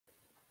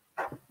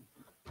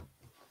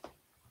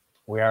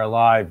We are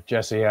live,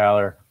 Jesse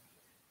Haller.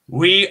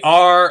 We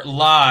are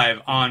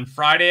live on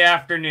Friday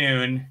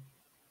afternoon.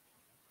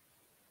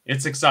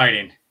 It's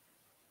exciting.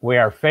 We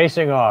are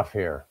facing off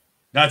here.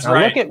 That's now,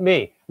 right. Look at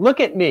me.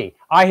 Look at me.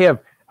 I have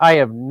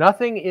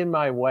nothing in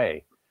my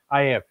way.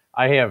 I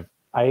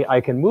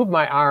can move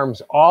my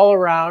arms all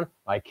around.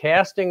 My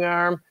casting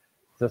arm.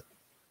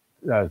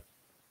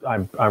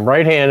 I'm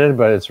right-handed,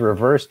 but it's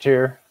reversed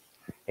here.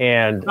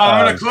 And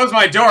I'm going to close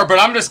my door, but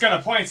I'm just going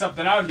to point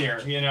something out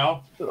here, you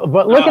know.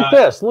 But look at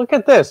this. Look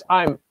at this.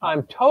 I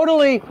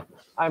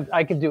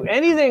can do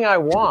anything I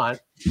want,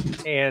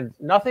 and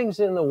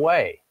nothing's in the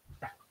way.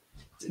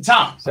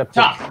 Tom, except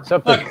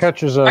the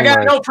catches on. I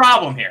got no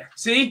problem here.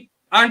 See,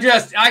 I'm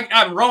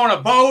rowing a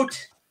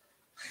boat.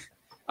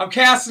 I'm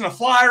casting a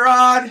fly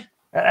rod.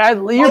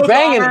 You're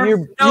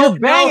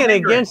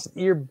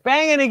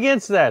banging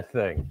against that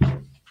thing.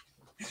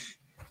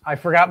 I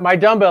forgot my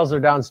dumbbells are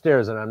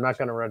downstairs, and I'm not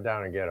going to run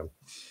down and get them.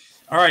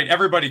 All right,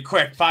 everybody,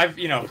 quick! 1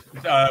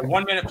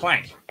 minute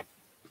plank.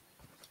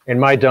 And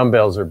my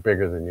dumbbells are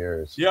bigger than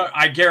yours. Yeah,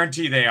 I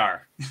guarantee they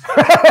are.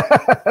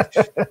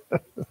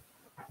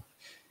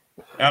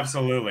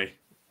 Absolutely.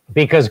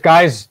 Because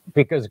guys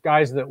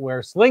that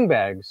wear sling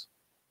bags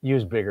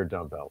use bigger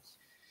dumbbells.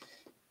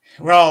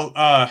 Well,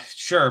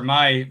 sure.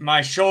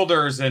 My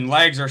shoulders and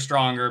legs are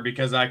stronger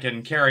because I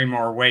can carry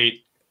more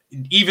weight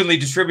evenly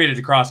distributed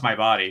across my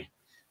body.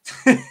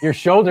 Your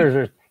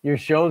shoulders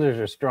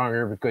are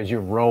stronger because you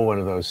row one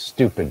of those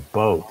stupid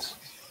boats.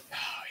 Oh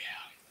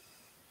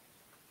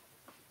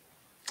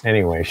yeah.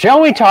 Anyway,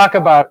 shall we talk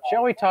about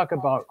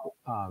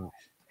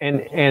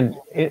and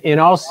in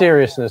all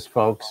seriousness,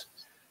 folks,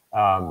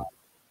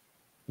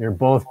 you're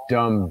both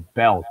dumb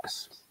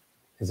belks.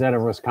 Is that a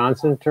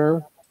Wisconsin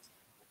term?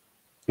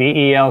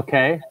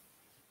 B-E-L-K?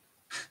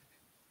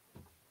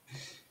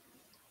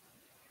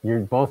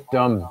 You're both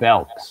dumb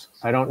belks.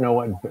 I don't know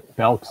what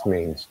belks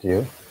means. Do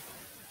you?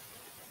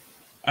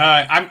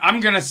 I'm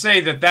gonna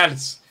say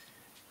that's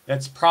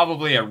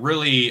probably a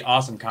really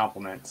awesome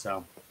compliment.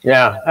 So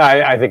yeah,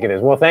 I think it is.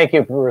 Well, thank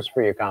you, Bruce,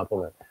 for your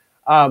compliment.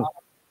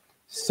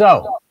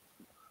 So,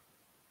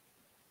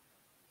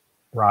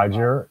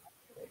 Roger,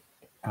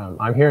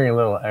 I'm hearing a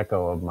little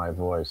echo of my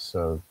voice.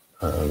 So,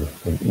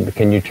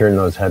 can you turn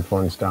those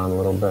headphones down a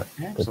little bit?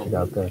 Absolutely. That you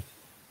got there.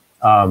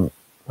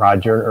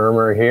 Roger and Irma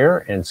are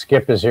here, and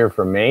Skip is here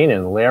from Maine,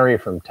 and Larry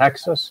from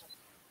Texas.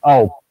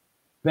 Oh,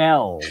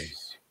 bells.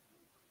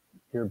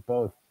 You're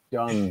both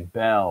dumb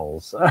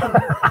bells.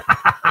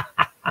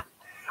 I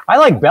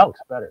like belks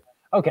better.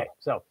 Okay,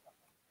 so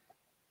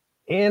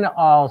in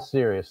all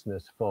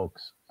seriousness,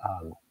 folks,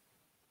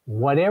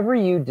 whatever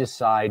you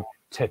decide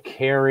to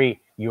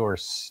carry your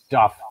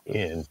stuff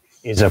in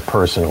is a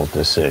personal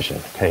decision,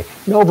 okay?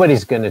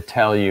 Nobody's going to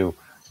tell you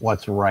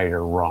what's right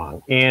or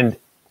wrong. And,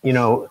 you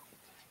know,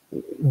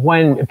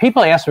 when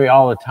people ask me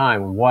all the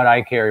time what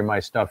I carry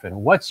my stuff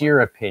in, what's your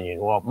opinion?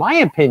 Well, my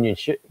opinion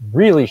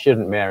really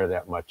shouldn't matter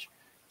that much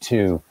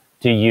to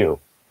you,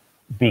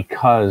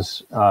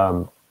 because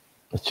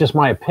it's just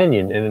my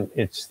opinion, and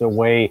it's the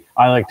way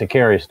I like to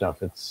carry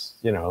stuff. It's,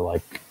 you know,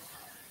 like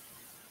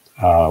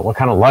what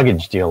kind of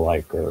luggage do you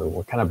like, or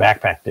what kind of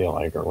backpack do you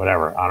like, or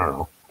whatever. I don't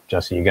know.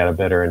 Jesse, you got a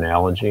better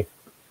analogy?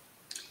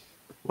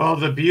 Well,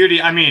 the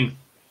beauty, I mean,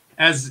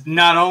 as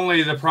not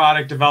only the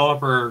product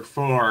developer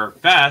for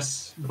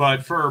vests,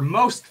 but for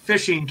most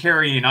fishing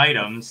carrying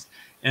items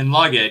and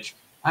luggage,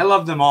 I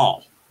love them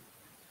all.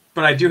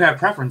 But I do have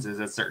preferences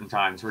at certain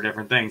times for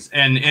different things.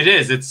 And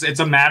it's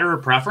a matter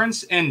of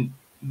preference, and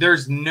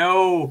there's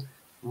no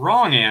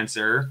wrong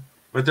answer,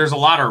 but there's a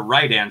lot of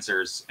right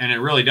answers. And it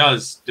really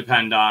does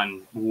depend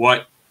on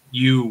what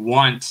you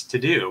want to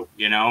do,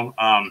 you know,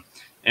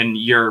 and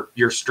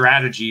your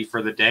strategy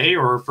for the day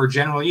or for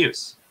general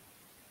use.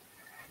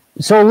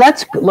 So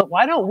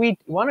why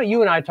don't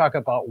you and I talk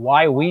about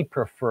why we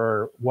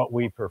prefer what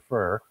we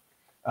prefer,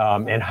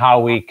 and how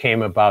we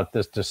came about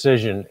this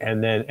decision,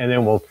 and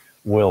then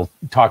we'll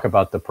talk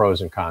about the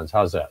pros and cons.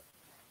 How's that?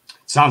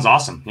 Sounds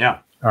awesome. Yeah.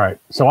 All right.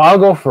 So I'll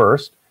go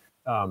first.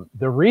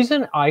 The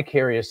reason I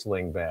carry a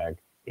sling bag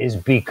is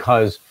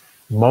because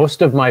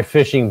most of my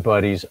fishing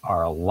buddies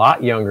are a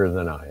lot younger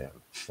than I am,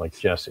 like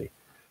Jesse.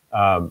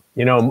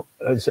 You know,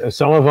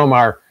 some of them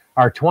are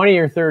 20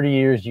 or 30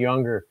 years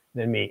younger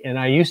than me. And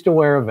I used to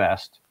wear a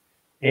vest,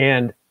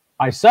 and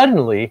I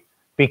suddenly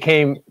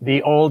became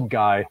the old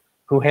guy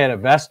who had a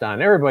vest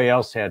on. Everybody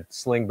else had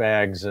sling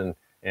bags and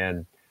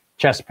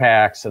chest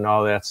packs and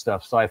all that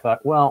stuff. So I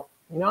thought, well,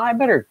 you know, I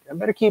better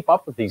keep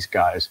up with these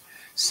guys.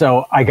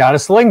 So I got a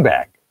sling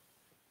bag.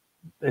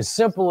 As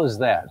simple as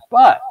that.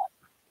 But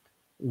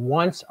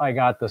once I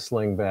got the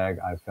sling bag,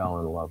 I fell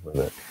in love with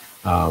it,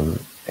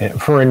 and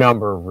for a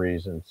number of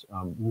reasons.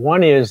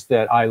 One is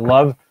that I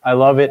love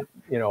it,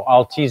 you know,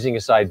 all teasing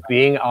aside,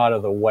 being out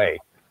of the way.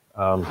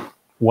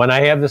 When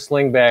I have the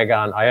sling bag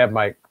on, I have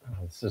my,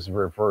 this is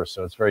reverse,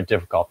 so it's very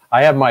difficult.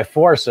 I have my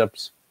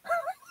forceps.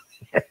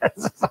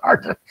 It's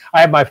hard to,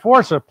 I have my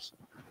forceps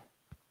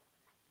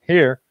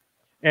here.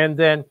 And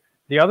then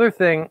the other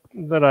thing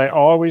that I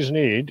always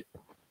need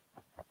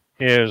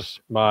is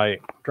my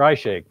dry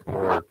shake,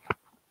 or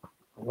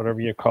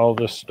whatever you call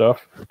this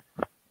stuff.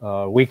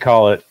 We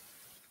call it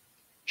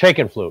shake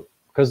and flute,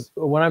 because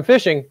when I'm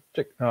fishing,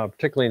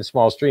 particularly in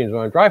small streams,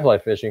 when I'm dry fly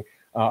fishing,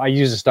 I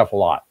use this stuff a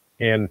lot.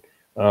 And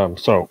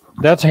so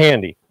that's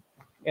handy.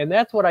 And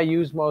that's what I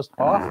use most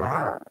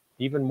often,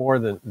 even more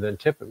than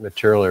tippet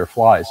material or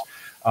flies.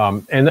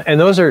 And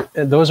those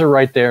are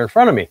right there in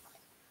front of me.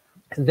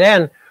 And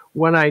then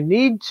when I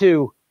need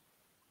to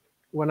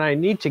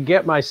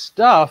get my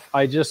stuff,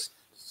 I just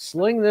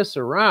sling this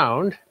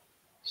around,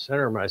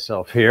 center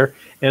myself here,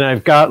 and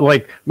I've got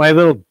like my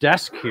little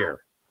desk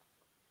here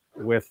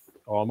with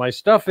all my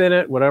stuff in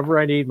it, whatever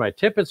I need. My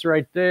tippet's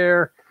right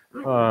there.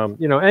 You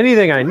know,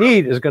 anything I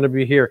need is going to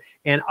be here.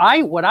 And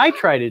what I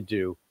try to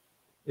do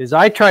is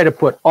I try to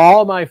put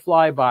all my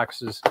fly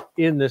boxes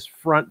in this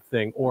front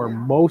thing, or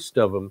most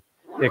of them,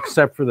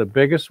 except for the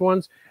biggest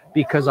ones,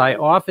 because I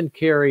often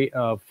carry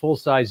a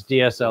full-size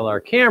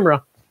DSLR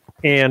camera,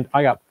 and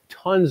I got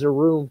tons of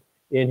room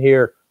in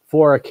here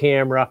for a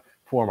camera,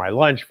 for my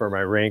lunch, for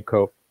my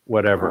raincoat,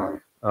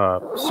 whatever.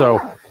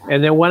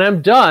 And then when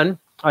I'm done,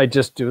 I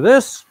just do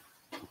this,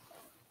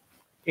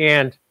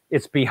 and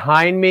it's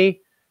behind me.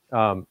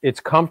 It's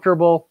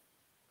comfortable.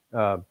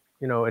 You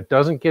know, it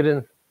doesn't get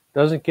in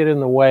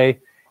the way,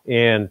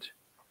 and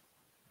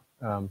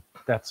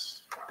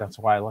that's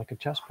why I like a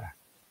chest pack.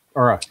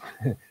 Or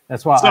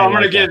that's why. So I'm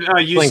going to give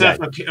Yusuf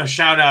a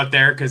shout out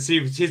there, because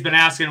he's been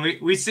asking.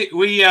 We see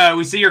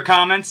your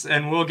comments,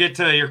 and we'll get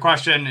to your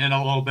question in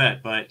a little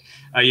bit. But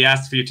you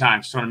asked a few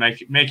times. Just want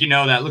to make you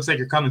know that it looks like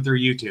you're coming through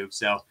YouTube.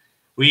 So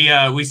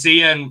we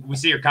see you, and we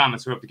see your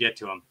comments. We hope to get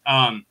to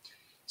them.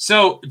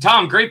 So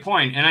Tom, great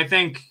point. And I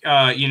think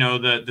you know,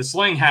 the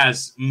sling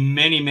has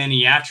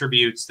many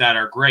attributes that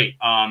are great.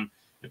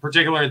 In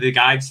particular, the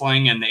guide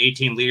sling and the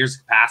 18 liters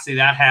capacity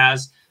that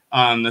has.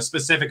 The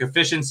specific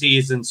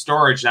efficiencies and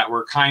storage that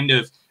were kind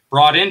of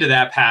brought into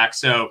that pack.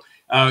 So,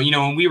 you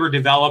know, when we were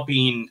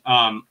developing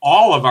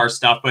all of our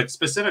stuff, but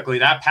specifically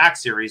that pack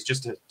series,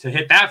 just to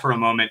hit that for a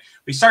moment,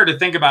 we started to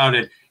think about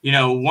it, you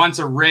know, once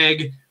a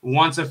rig,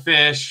 once a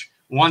fish,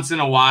 once in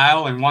a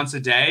while, and once a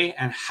day,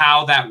 and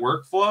how that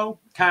workflow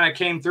kind of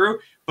came through.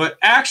 But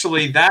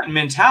actually, that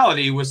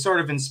mentality was sort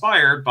of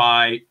inspired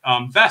by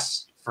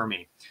vests for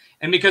me.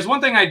 And because one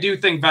thing I do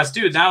think vests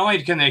do, not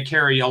only can they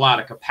carry a lot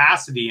of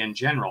capacity in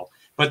general,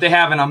 but they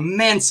have an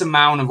immense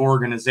amount of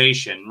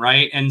organization,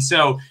 right? And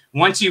so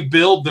once you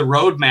build the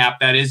roadmap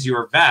that is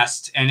your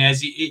vest, and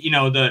as you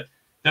know, the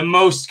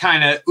most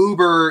kind of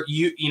uber,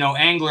 you know,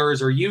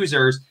 anglers or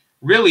users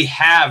really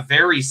have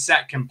very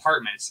set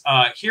compartments.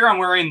 Here I'm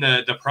wearing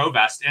the Pro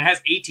Vest, and it has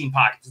 18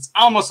 pockets. It's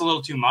almost a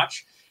little too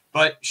much,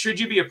 but should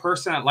you be a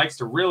person that likes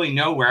to really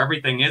know where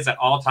everything is at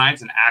all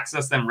times and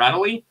access them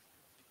readily,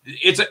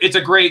 it's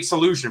a great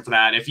solution for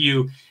that. If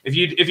you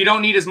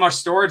don't need as much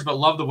storage but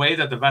love the way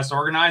that the vest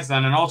organized,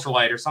 then an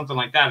ultralight or something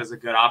like that is a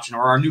good option,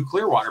 or our new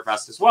Clearwater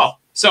vest as well.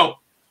 So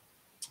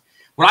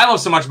what I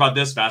love so much about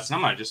this vest, and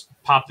I'm going to just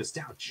pop this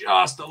down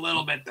just a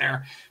little bit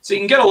there so you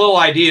can get a little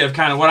idea of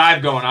kind of what I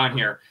have going on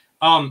here.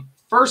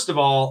 First of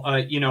all,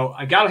 you know,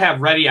 I got to have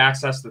ready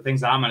access to the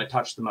things that I'm going to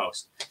touch the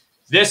most.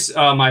 This,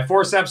 my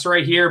forceps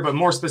right here, but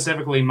more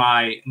specifically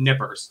my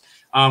nippers,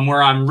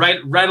 where I'm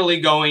readily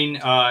going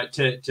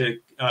to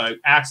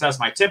access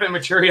my tippet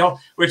material,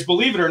 which,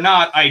 believe it or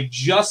not, I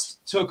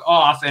just took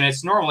off, and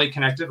it's normally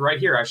connected right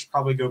here. I should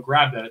probably go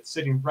grab that. It's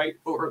sitting right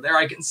over there.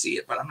 I can see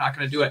it, but I'm not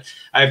going to do it.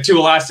 I have 2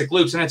 elastic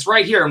loops, and it's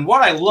right here. And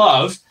what I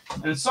love,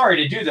 and I'm sorry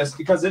to do this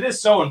because it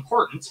is so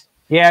important.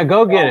 Yeah,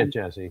 go get it,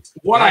 Jesse.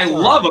 What I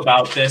love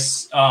about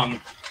this,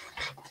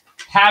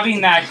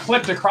 having that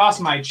clipped across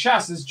my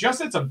chest, is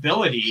just its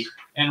ability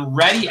and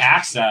ready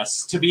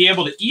access to be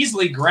able to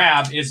easily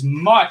grab as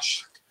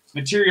much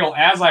material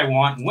as I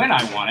want when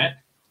I want it.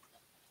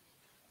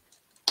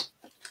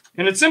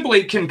 And it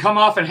simply can come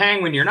off and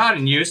hang when you're not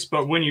in use,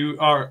 but when you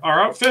are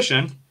out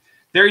fishing,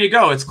 there you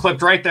go. It's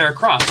clipped right there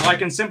across. So I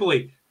can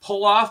simply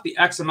pull off the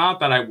X amount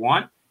that I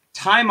want,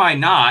 tie my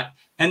knot,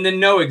 and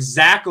then know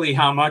exactly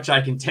how much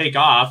I can take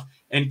off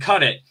and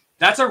cut it.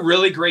 That's a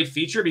really great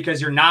feature because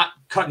you're not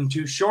cutting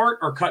too short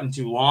or cutting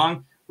too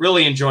long.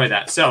 Really enjoy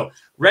that. So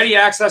ready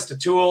access to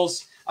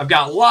tools. I've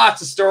got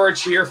lots of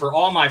storage here for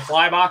all my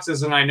fly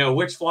boxes, and I know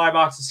which fly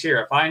box is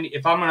here.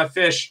 If I'm going to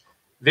fish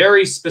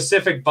very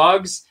specific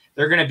bugs,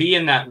 they're going to be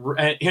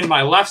in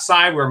my left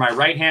side where my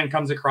right hand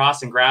comes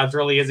across and grabs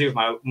really easy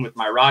with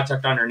my rod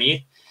tucked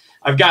underneath.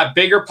 I've got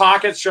bigger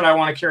pockets should I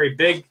want to carry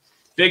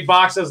big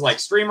boxes like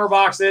streamer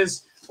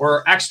boxes,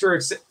 or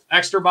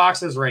extra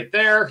boxes right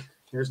there.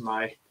 Here's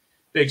my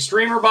big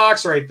streamer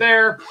box right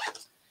there.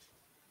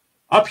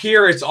 Up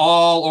here, it's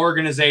all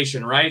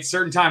organization, right?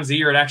 Certain times of the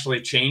year, it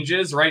actually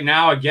changes. Right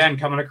now, again,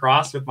 coming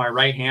across with my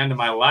right hand to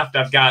my left,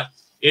 I've got,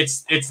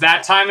 it's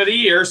that time of the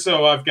year.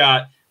 So I've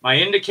got my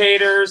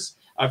indicators.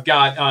 I've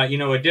got, you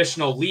know,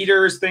 additional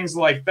leaders, things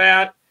like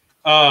that.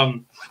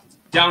 Down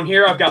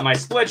here, I've got my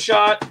split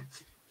shot.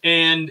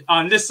 And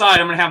on this side,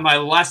 I'm going to have my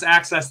less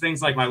access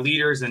things like my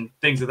leaders and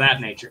things of that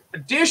nature.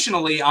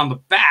 Additionally, on the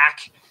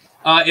back,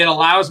 it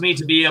allows me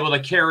to be able to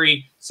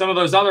carry some of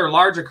those other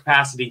larger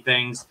capacity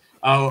things.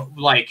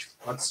 Like,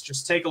 let's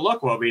just take a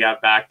look what we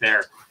have back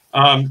there.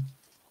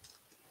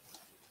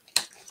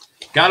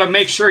 Got to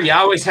make sure you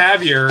always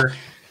have your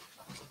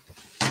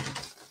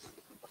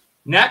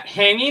net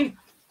hanging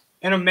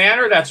in a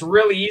manner that's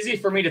really easy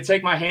for me to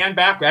take my hand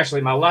back, actually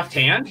my left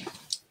hand,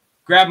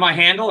 grab my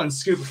handle and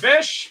scoop a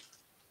fish.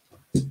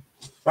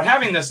 But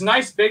having this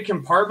nice big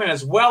compartment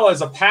as well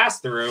as a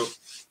pass-through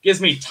gives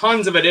me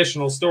tons of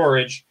additional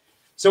storage.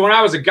 So when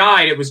I was a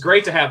guide, it was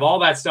great to have all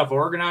that stuff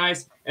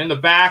organized. In the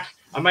back,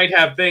 I might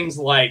have things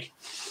like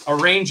a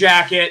rain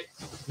jacket,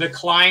 the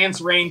client's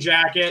rain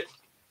jacket,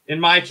 in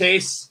my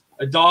case,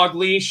 a dog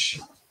leash,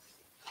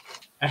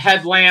 a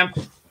headlamp,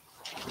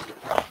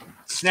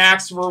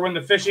 snacks for when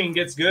the fishing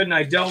gets good and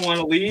I don't want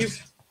to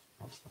leave.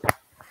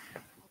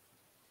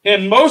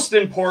 And most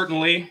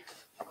importantly,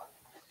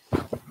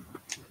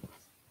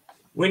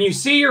 when you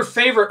see your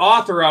favorite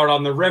author out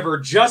on the river,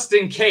 just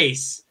in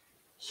case,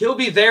 he'll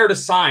be there to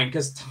sign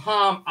because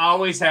Tom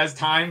always has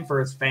time for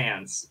his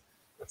fans.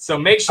 So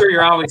make sure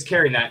you're always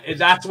carrying that.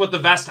 That's what the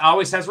vest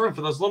always has room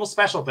for, those little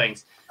special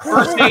things.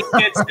 First aid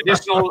kits,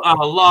 additional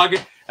lug,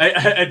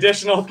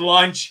 additional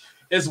lunch,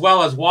 as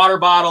well as water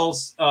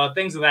bottles,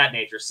 things of that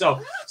nature.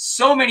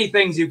 So many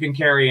things you can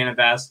carry in a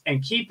vest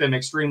and keep them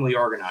extremely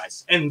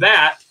organized. And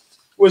that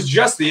was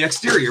just the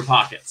exterior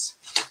pockets.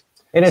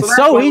 And it's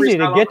so easy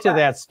to get to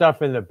that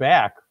stuff in the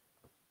back.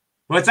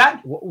 What's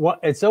that?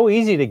 It's so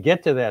easy to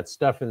get to that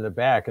stuff in the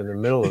back in the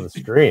middle of the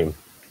stream.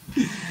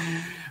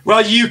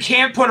 Well, you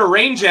can't put a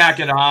rain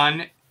jacket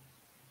on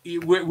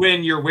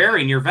when you're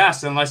wearing your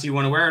vest unless you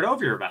want to wear it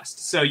over your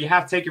vest. So you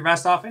have to take your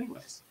vest off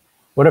anyways.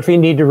 What if you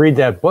need to read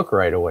that book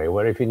right away?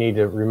 What if you need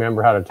to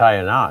remember how to tie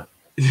a knot?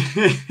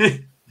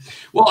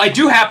 Well, I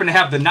do happen to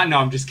have the knot. No,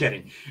 I'm just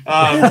kidding.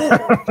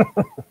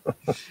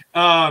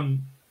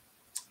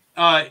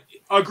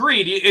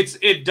 Agreed.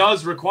 It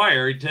does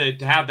require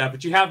to have that,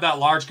 but you have that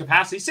large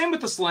capacity. Same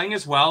with the sling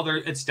as well.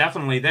 It's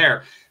definitely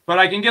there. But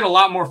I can get a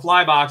lot more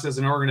fly boxes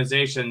and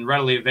organization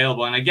readily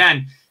available. And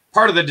again,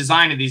 part of the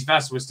design of these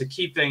vests was to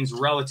keep things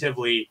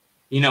relatively,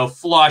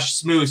 flush,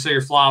 smooth, so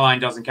your fly line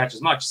doesn't catch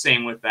as much.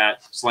 Same with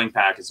that sling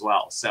pack as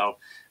well. So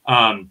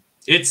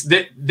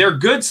they're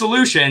good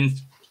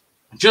solutions.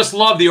 Just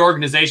love the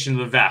organization of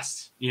the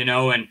vest,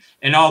 and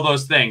all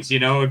those things.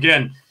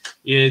 Again,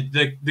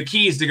 the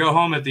keys to go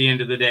home at the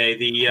end of the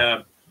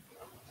day.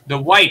 The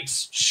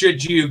wipes,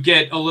 should you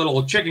get a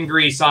little chicken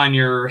grease on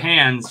your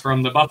hands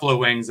from the buffalo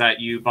wings that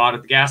you bought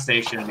at the gas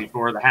station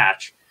before the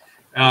hatch.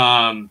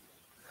 So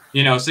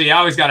you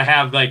always got to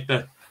have like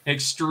the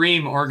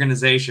extreme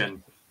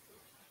organization.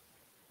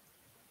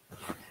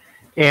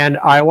 And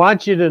I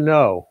want you to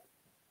know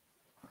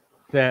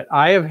that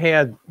I have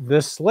had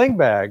this sling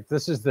bag.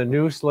 This is the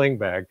new sling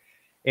bag.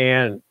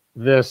 And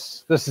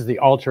this is the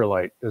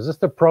ultralight. Is this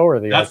the Pro or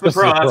the That's the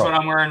Pro. That's what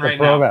I'm wearing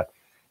right now. Vest.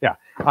 Yeah,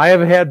 I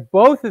have had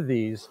both of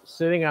these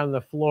sitting on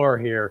the floor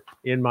here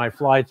in my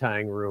fly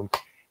tying room,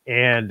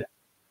 and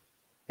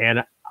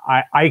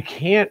I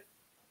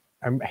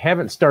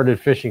haven't started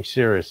fishing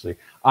seriously.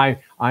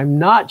 I'm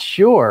not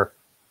sure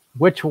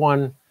which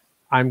one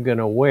I'm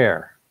gonna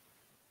wear.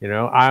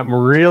 I'm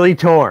really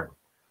torn.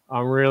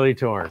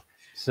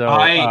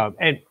 So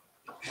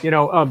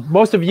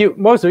most of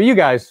you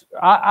guys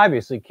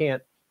obviously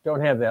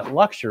don't have that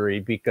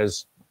luxury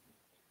because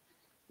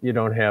you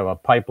don't have a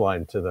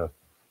pipeline to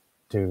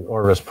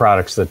Orvis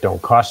products that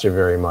don't cost you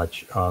very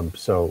much.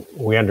 So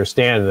we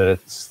understand that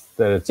it's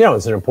it's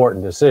an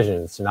important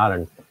decision. It's not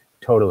an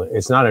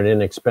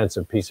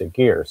inexpensive piece of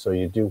gear. So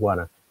you do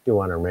want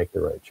to make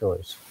the right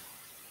choice.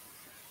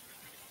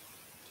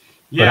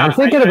 Yeah, but I'm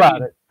thinking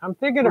about it. I'm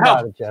thinking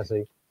about it,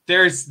 Jesse.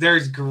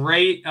 There's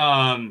great.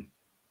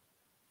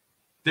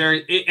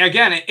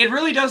 It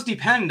really does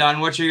depend on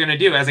what you're going to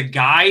do. As a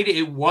guide,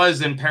 it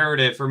was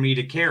imperative for me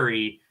to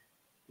carry,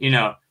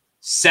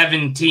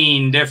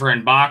 17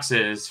 different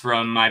boxes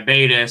from my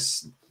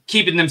Betas,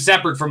 keeping them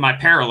separate from my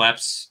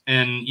Paraleps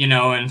and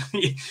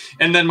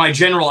then my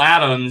General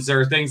Adams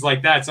or things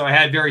like that. So I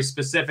had very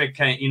specific,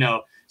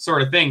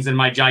 sort of things in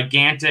my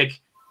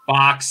gigantic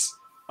box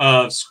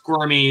of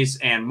squirmies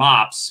and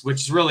mops,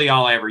 which is really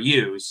all I ever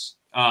use.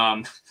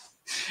 But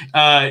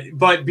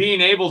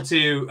being able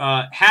to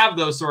have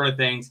those sort of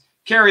things,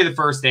 carry the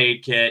first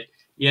aid kit,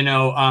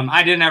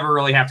 I didn't ever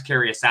really have to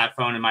carry a sat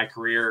phone in my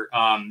career.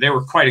 They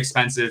were quite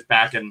expensive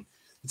back in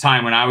the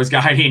time when I was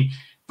guiding,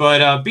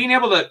 but being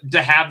able to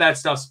have that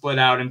stuff split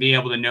out and be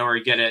able to know where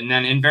you get it. And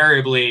then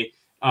invariably,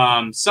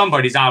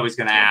 somebody's always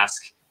going to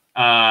ask,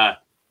 hey,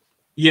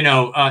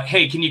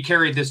 can you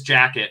carry this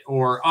jacket?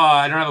 Or,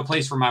 I don't have a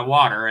place for my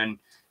water. And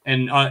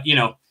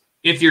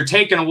if you're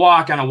taking a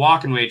walk on a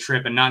walking way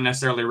trip and not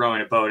necessarily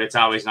rowing a boat, it's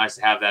always nice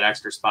to have that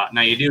extra spot.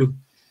 Now you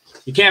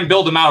can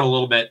build them out a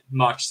little bit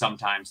much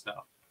sometimes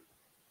though.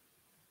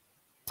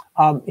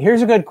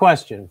 Here's a good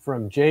question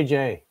from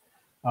JJ.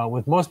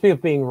 With most people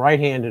being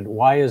right-handed,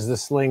 why is the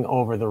sling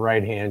over the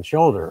right-hand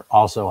shoulder?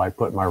 Also, I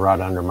put my rod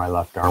under my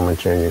left arm when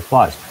changing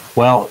flies.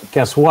 Well,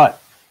 guess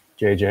what,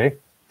 JJ?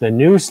 the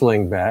new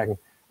sling bag,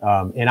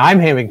 and I'm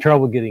having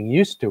trouble getting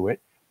used to it,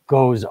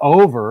 goes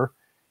over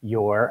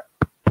your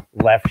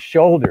left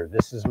shoulder.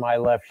 This is my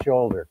left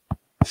shoulder.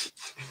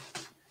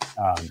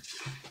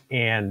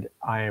 And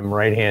I am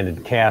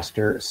right-handed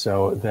caster,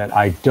 so that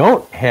I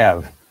don't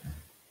have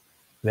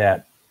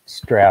that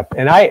strap.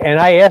 And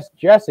I asked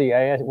Jesse,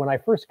 when I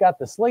first got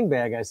the sling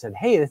bag, I said,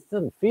 hey, this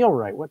doesn't feel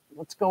right.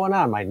 What's going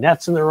on? My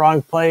net's in the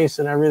wrong place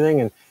and everything.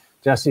 And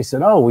Jesse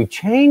said, oh, we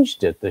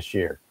changed it this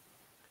year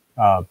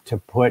to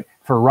put,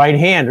 for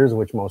right-handers,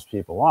 which most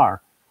people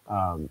are,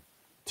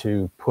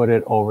 to put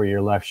it over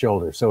your left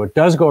shoulder. So it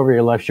does go over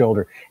your left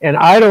shoulder. And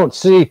I don't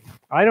see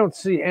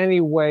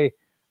any way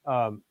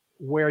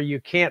where you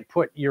can't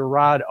put your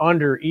rod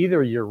under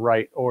either your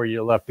right or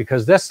your left,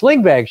 because that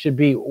sling bag should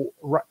be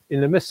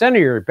in the center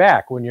of your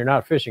back when you're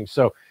not fishing.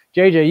 So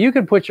JJ, you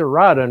can put your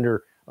rod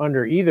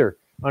under either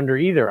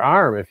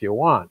arm if you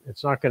want.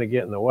 It's not going to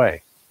get in the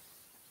way.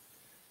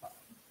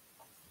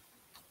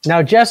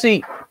 Now,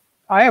 Jesse,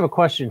 I have a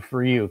question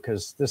for you,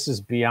 because this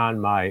is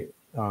beyond my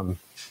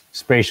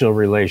spatial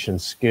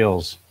relations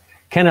skills.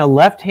 Can a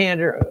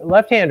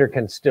left-hander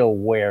can still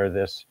wear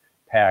this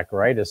pack,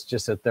 right? It's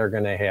just that they're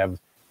going to have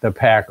the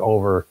pack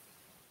over,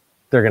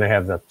 they're going to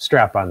have the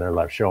strap on their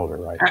left shoulder,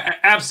 right?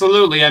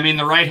 Absolutely. I mean,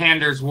 the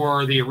right-handers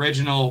wore the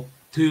original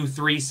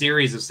 2-3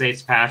 series of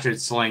States Passage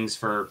slings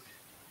for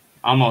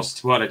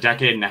almost, what, a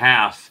decade and a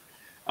half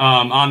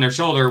on their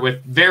shoulder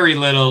with very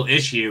little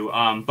issue.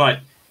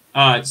 But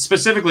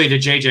specifically to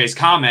JJ's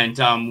comment,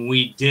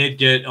 we did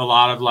get a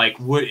lot of like,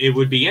 it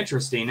would be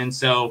interesting. And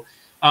so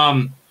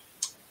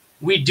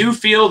we do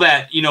feel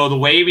that, you know, the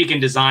way we can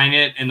design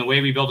it and the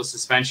way we build a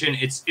suspension,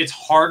 it's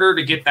harder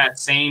to get that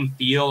same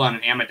feel on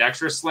an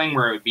ambidextrous sling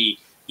where it would be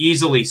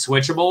easily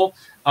switchable.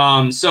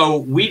 So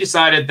we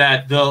decided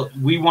that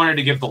we wanted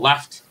to give the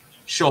left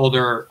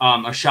shoulder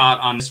a shot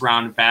on this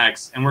round of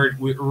bags, and we're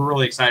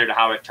really excited to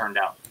how it turned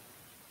out.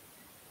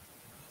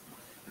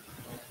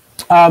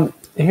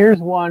 Here's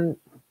one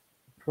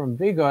from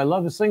Vigo. I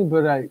love the sling,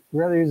 but I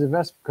rather use a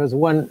vest because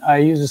when I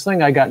use a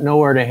sling, I got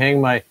nowhere to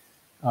hang my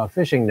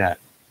fishing net.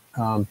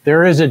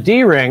 There is a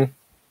D-ring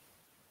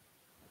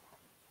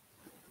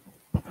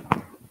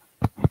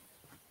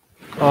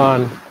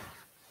on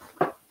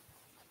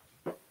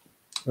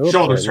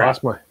shoulder strap.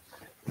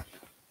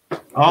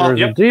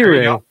 There's a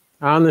D-ring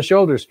on the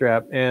shoulder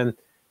strap, and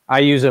I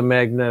use a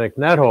magnetic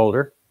net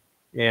holder,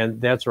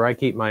 and that's where I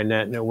keep my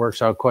net, and it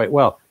works out quite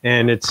well.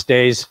 And it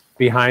stays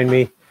behind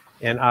me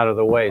and out of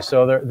the way.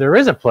 So there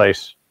is a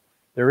place.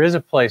 There is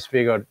a place,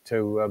 Vigo,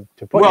 to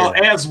put. Well,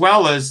 as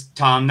well as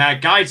Tom,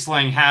 that guide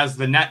sling has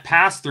the net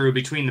pass through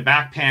between the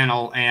back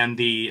panel and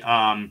the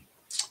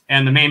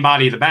main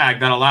body of the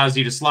bag that allows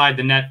you to slide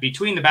the net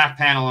between the back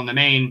panel and the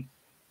main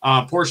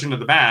portion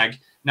of the bag.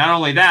 Not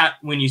only that,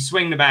 when you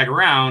swing the bag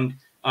around,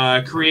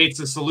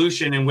 creates a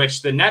solution in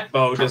which the net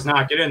bow does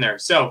not get in there.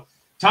 So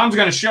Tom's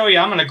going to show you.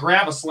 I'm going to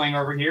grab a sling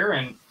over here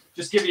and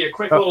just give you a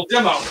quick little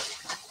demo.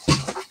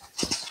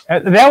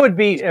 That would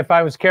be if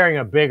I was carrying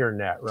a bigger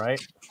net, right?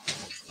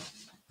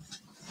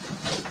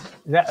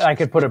 That I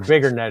could put a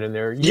bigger net in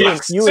there. You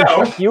and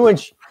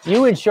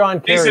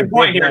Sean carry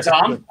big nets. Here,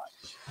 Tom.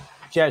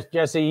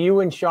 Jesse, you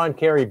and Sean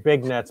carry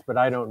big nets, but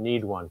I don't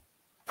need one.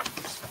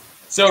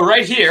 So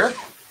right here,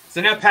 it's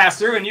a net pass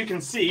through, and you can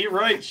see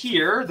right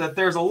here that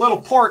there's a little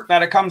port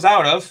that it comes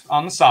out of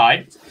on the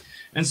side.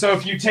 And so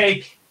if you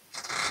take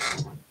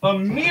a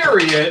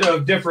myriad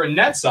of different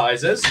net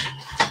sizes,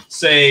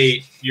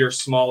 say your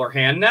smaller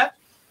hand net,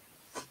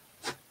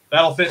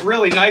 that'll fit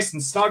really nice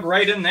and snug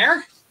right in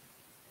there,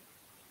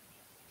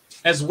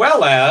 as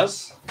well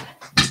as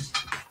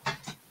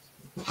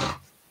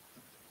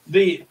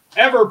the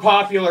ever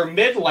popular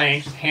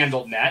mid-length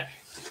handled net,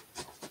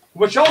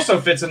 which also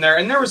fits in there.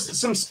 And there was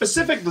some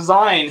specific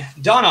design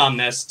done on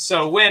this.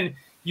 So when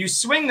you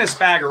swing this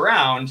bag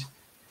around,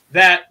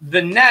 that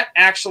the net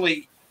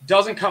actually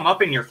doesn't come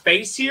up in your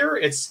face here.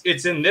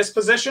 It's in this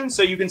position,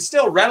 so you can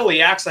still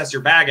readily access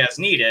your bag as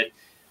needed,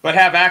 but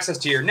have access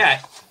to your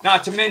net.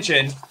 Not to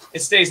mention,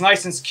 it stays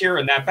nice and secure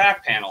in that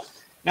back panel.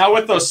 Now,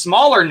 with those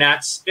smaller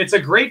nets, it's a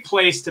great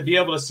place to be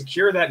able to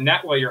secure that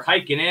net while you're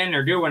hiking in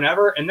or doing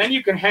whatever, and then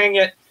you can hang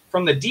it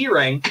from the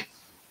D-ring.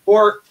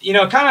 Or, you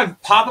know, kind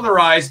of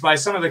popularized by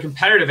some of the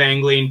competitive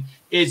angling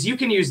is you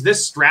can use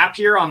this strap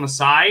here on the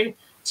side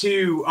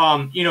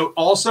to, you know,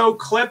 also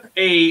clip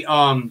a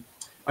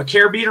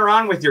carabiner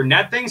on with your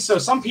net thing. So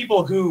some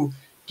people who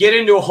get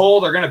into a hole,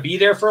 they're going to be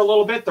there for a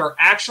little bit. They're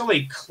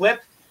actually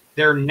clip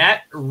their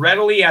net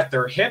readily at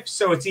their hips,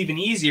 so it's even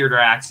easier to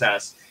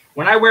access.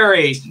 When I wear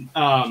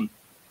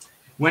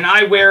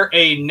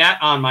a net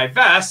on my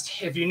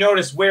vest, if you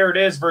notice where it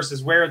is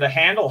versus where the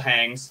handle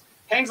hangs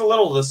a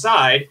little to the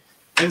side.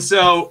 And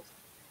so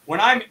when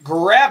I'm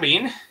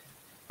grabbing,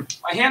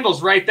 my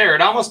handle's right there.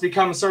 It almost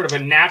becomes sort of a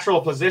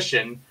natural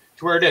position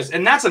to where it is.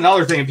 And that's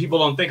another thing people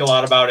don't think a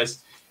lot about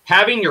is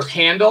having your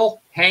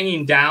handle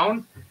hanging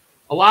down.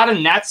 A lot of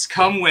nets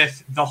come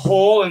with the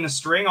hole in the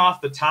string off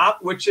the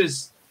top, which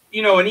is,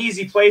 you know, an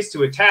easy place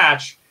to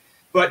attach.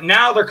 But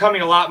now they're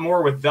coming a lot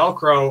more with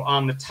Velcro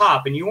on the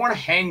top, and you want to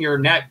hang your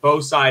net bow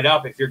side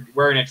up if you're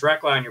wearing it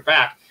directly on your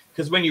back,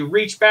 because when you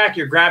reach back,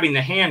 you're grabbing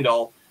the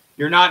handle.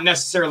 You're not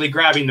necessarily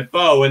grabbing the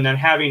bow and then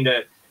having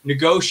to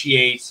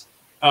negotiate,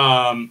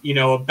 you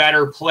know, a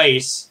better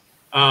place,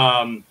 you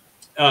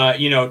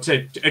know,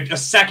 to a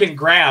second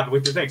grab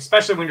with your thing,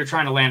 especially when you're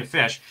trying to land a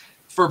fish.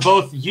 For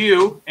both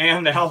you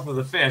and the health of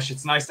the fish,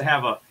 it's nice to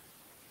have a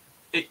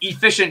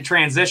efficient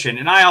transition.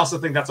 And I also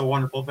think that's a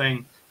wonderful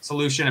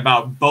solution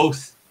about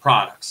both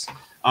products,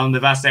 the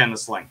vest and the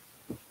sling.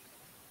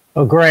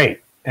 Oh,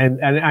 great.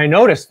 And I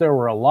noticed there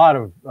were a lot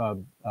of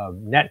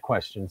net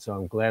questions, so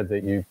I'm glad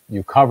that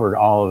you covered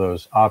all of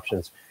those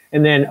options.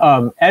 And then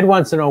Ed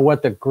wants to know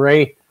what the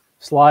gray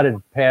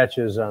slotted patch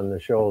is on the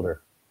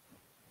shoulder.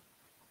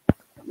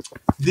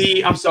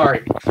 I'm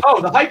sorry. Oh,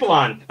 the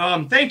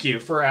Hypalon. Thank you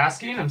for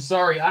asking. I'm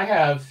sorry.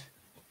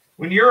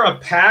 When you're a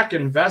pack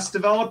and vest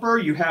developer,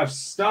 you have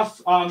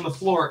stuff on the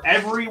floor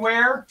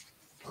everywhere.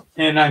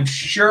 And I'm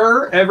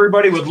sure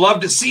everybody would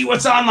love to see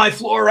what's on my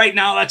floor right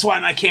now. That's why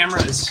my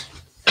camera is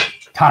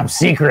top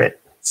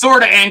secret,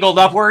 sort of angled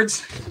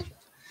upwards.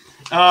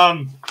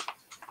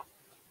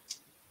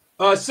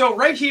 So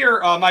right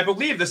here, I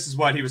believe this is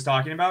what he was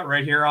talking about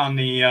right here on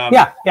the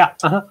yeah.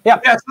 So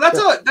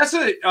that's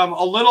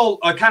a little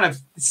kind of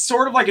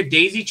sort of like a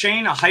daisy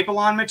chain, a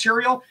Hypalon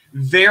material,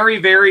 very,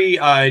 very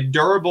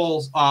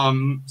durable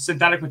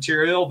synthetic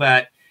material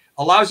that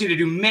allows you to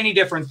do many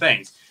different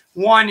things.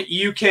 One,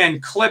 you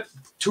can clip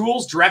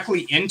tools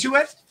directly into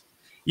it.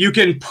 You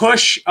can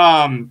push,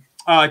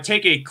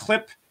 take a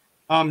clip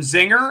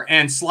zinger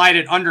and slide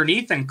it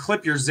underneath and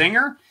clip your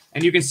zinger.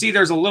 And you can see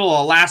there's a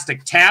little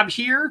elastic tab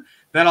here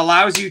that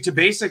allows you to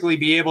basically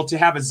be able to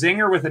have a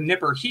zinger with a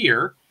nipper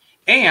here.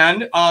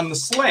 And on the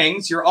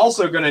slings, you're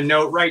also going to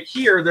note right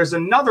here, there's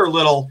another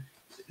little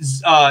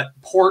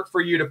port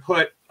for you to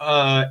put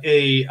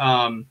a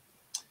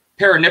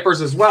pair of nippers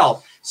as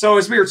well. So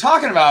as we were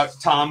talking about,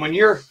 Tom, when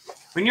you're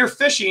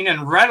fishing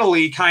and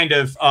readily kind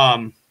of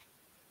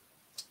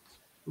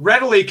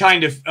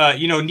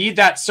you know, need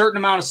that certain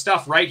amount of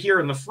stuff right here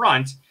in the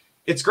front,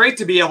 it's great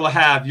to be able to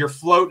have your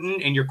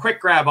floating and your quick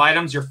grab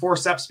items, your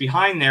forceps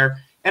behind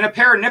there, and a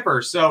pair of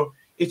nippers. So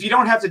if you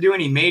don't have to do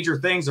any major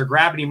things or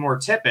grab any more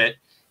tippet,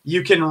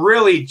 you can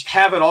really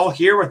have it all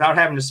here without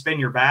having to spin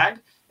your bag.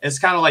 It's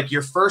kind of like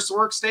your first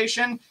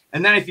workstation.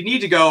 And then if you need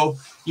to go,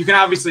 you can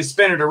obviously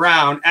spin it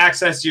around,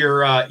 access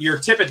your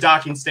tippet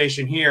docking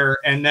station here,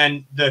 and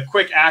then the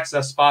quick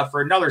access spot for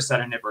another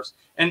set of nippers.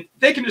 And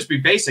they can just be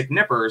basic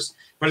nippers,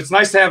 but it's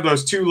nice to have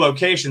those two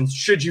locations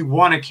should you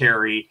want to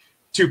carry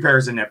two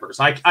pairs of nippers.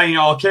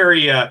 I'll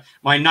carry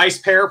my nice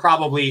pair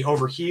probably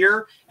over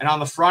here, and on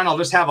the front, I'll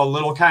just have a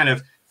little kind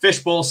of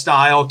fishbowl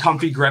style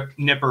comfy grip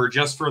nipper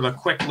just for the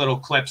quick little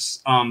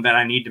clips that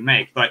I need to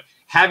make. But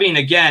having,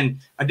 again,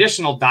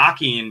 additional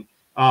docking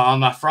on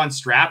the front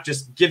strap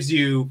just gives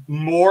you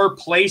more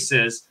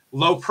places,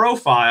 low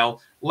profile,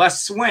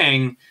 less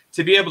swing,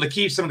 to be able to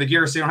keep some of the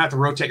gear so you don't have to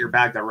rotate your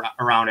bag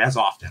around as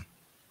often.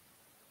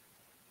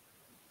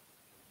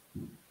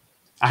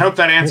 I hope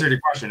that answered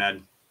your question,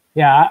 Ed.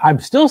 Yeah, I'm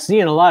still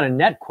seeing a lot of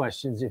net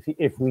questions.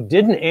 If we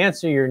didn't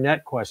answer your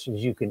net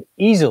questions, you can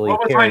easily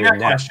carry your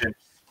net question.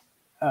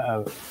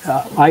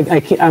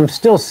 I'm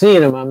still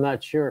seeing them. I'm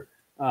not sure,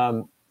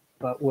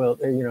 but we'll,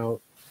 you know,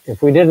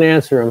 if we didn't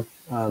answer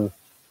them,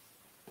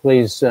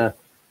 please tell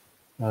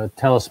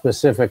us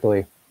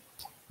specifically.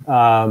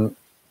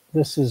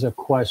 This is a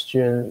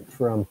question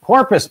from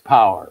Porpoise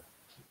Power.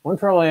 One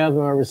trouble I have in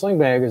my sling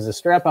bag is the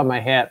strap on my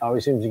hat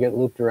always seems to get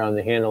looped around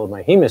the handle of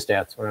my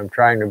hemostats when I'm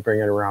trying to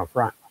bring it around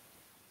front.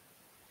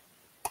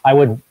 I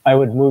would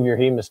move your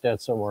hemostat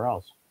somewhere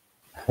else,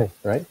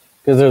 right?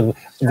 Because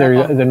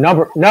there's the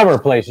number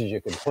of places you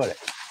can put it.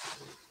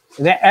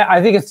 And I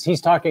think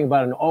he's talking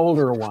about an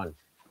older one,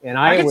 and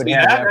I would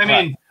have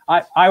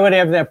that. I would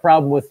have that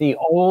problem with the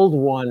old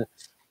one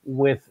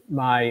with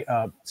my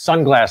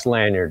sunglass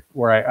lanyard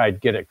where I'd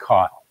get it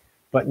caught.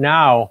 But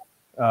now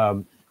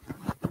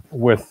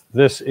with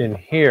this in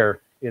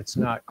here, it's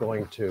not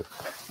going to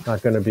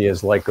be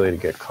as likely to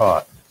get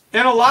caught.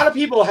 And a lot of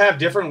people have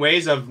different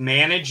ways of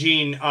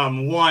managing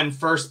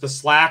first the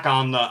slack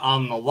on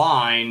the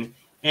line,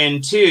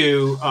 and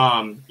two,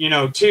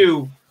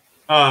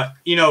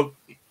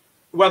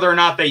 whether or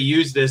not they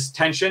use this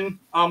tension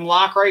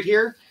lock right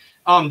here.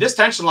 This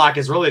tension lock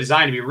is really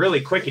designed to be really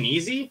quick and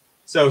easy.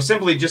 So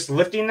simply just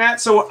lifting that.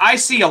 So I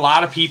see a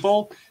lot of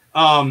people,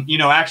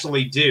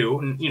 actually do,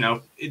 and,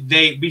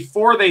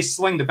 before they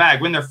sling the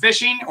bag, when they're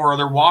fishing or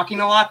they're walking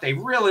a lot, they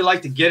really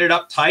like to get it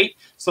up tight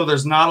so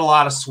there's not a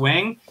lot of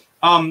swing.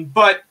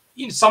 But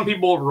some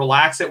people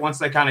relax it once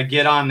they kind of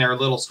get on their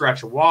little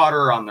stretch of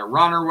water, on their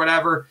run or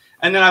whatever.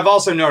 And then I've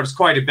also noticed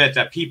quite a bit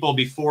that people,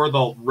 before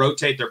they'll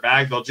rotate their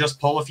bag, they'll just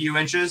pull a few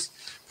inches,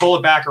 pull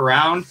it back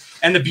around.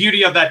 And the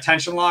beauty of that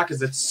tension lock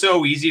is it's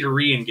so easy to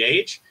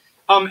re-engage.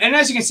 And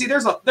as you can see,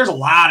 there's a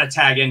lot of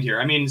tag in here.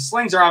 I mean,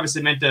 slings are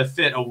obviously meant to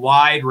fit a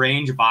wide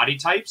range of body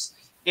types,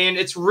 and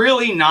it's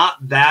really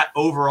not that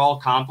overall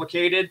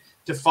complicated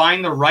to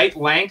find the right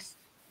length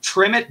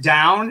trim it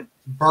down,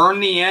 burn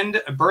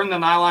the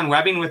nylon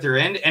webbing with your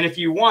end. And if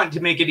you want to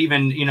make it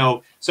even, you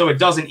know, so it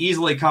doesn't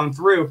easily come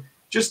through,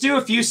 just do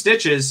a few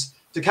stitches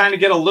to kind of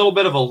get a little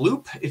bit of a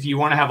loop if you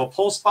want to have a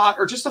pull spot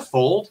or just a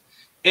fold.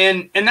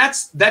 And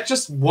that's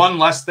just one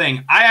less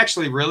thing. I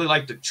actually really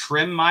like to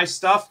trim my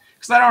stuff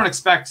because I don't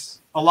expect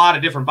a lot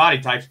of different body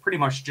types, pretty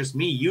much just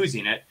me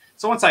using it.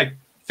 So once I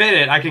fit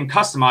it, I can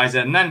customize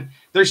it. And then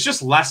there's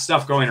just less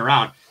stuff going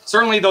around.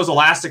 Certainly those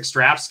elastic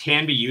straps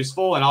can be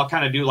useful, and I'll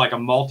kind of do like a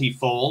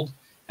multi-fold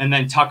and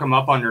then tuck them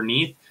up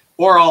underneath.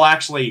 Or I'll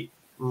actually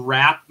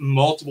wrap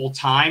multiple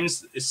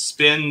times,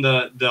 spin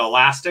the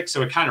elastic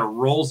so it kind of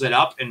rolls it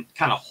up and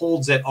kind of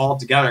holds it all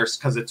together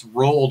because it's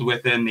rolled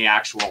within the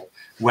actual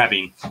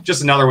webbing.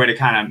 Just another way to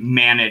kind of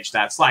manage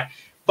that slack.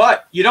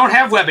 But you don't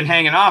have webbing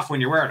hanging off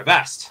when you're wearing a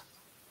vest.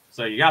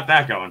 So you got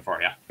that going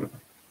for you.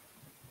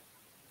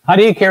 How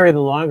do you carry the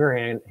longer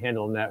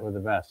handle net with a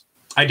vest?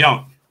 I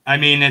don't. I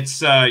mean,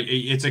 it's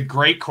a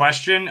great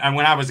question. And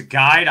when I was a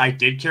guide, I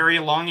did carry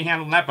a long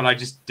handle net, but I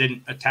just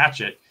didn't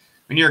attach it.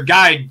 When you're a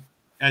guide,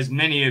 as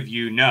many of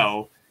you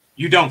know,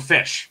 you don't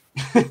fish.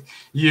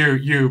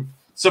 you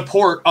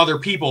support other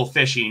people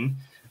fishing.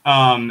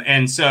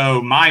 And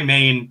so my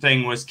main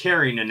thing was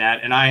carrying a net,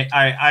 and I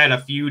had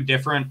a few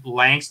different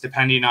lengths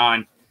depending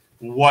on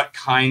what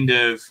kind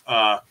of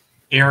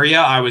area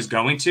I was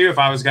going to. If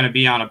I was going to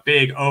be on a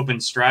big open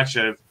stretch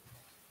of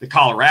the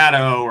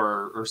Colorado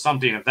or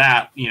something of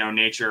that, you know,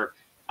 nature,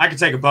 I could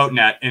take a boat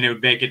net and it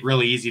would make it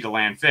really easy to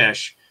land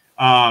fish.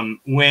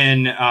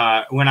 When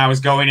I was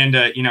going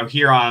into, you know,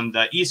 here on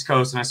the East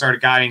Coast and I started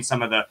guiding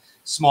some of the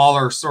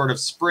smaller sort of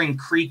Spring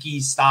Creeky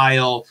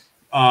style,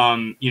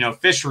 you know,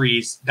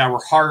 fisheries that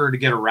were harder to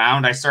get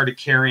around, I started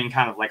carrying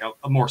kind of like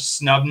a more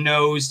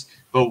snub-nosed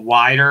but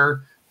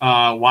wider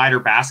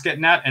basket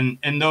net,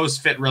 and those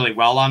fit really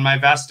well on my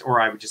vest. Or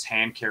I would just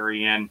hand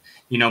carry in,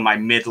 you know, my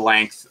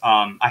mid-length.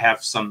 I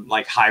have some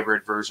like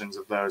hybrid versions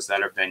of those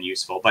that have been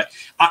useful, but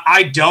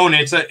I don't.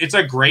 It's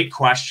a great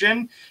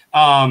question.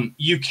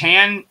 You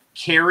can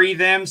carry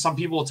them. Some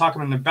people will tuck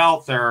them in the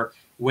belt. There are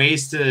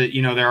ways to,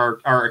 you know, there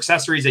are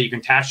accessories that you can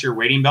attach to your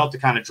wading belt to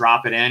kind of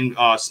drop it in.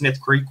 Smith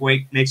Creek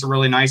weight makes a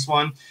really nice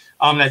one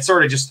that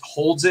sort of just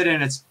holds it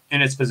in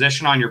its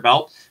position on your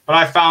belt. But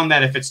I found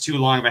that if it's too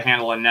long of a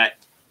handle and net,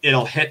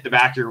 it'll hit the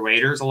back of your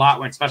waders a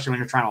lot, especially when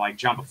you're trying to like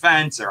jump a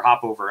fence or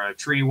hop over a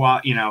tree,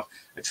 you know,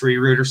 a tree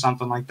root or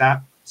something like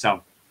that.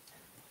 So,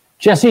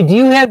 Jesse, do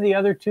you have the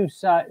other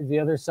the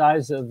other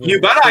size of the?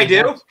 You bet I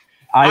do.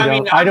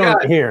 I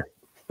don't hear.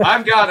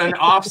 I've got an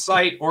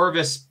off-site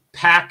Orvis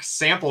pack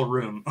sample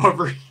room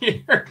over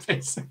here,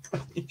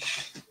 basically.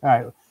 All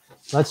right,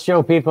 let's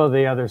show people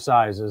the other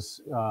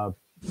sizes.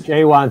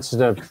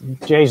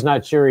 Jay's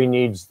not sure he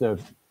needs the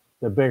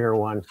bigger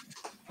one,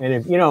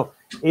 and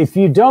if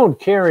you don't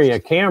carry a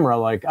camera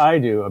like I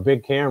do, a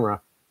big camera,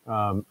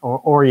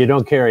 or you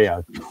don't carry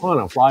a ton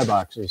of fly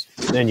boxes,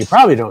 then you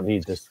probably don't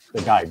need the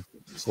guide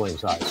sling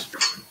size.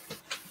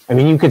 I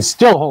mean, you could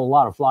still hold a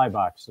lot of fly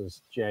boxes,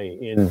 Jay,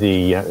 in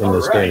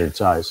the standard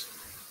size.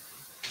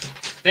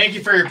 Thank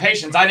you for your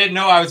patience. I didn't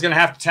know I was going to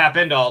have to tap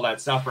into all that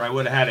stuff, or I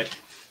would have had it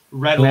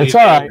readily available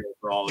all right.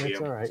 for all of you.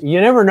 All right. You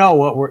never know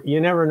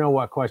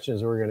what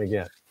questions we're going to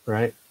get,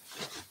 right?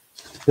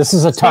 This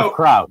is a tough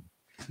crowd.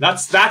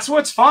 That's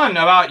what's fun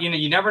about,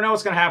 you never know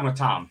what's going to happen with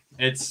Tom.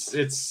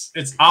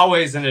 It's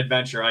always an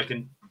adventure. I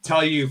can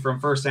tell you from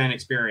firsthand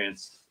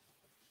experience.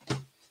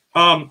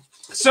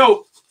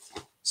 So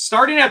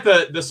starting at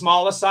the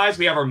smallest size,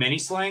 we have our mini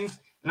sling,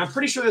 and I'm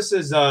pretty sure this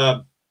is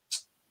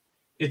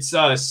it's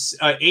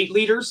 8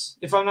 liters,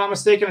 if I'm not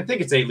mistaken. I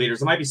think it's 8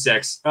 liters. It might be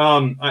 6.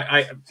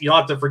 You'll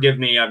have to forgive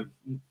me. A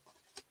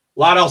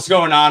lot else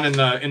going on in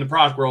the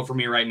product world for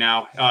me right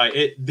now.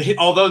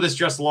 Although this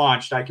just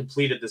launched, I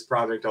completed this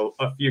project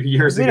a few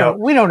years ago.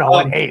 We don't know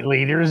what 8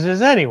 liters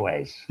is,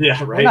 anyways. Yeah,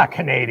 right. We're not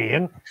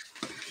Canadian.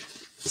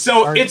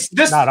 So it's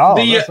this. Not all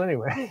of us,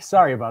 anyway.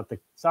 Sorry about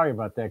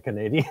that,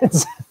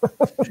 Canadians.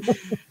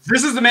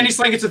 This is the mini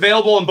sling. It's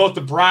available in both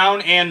the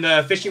brown and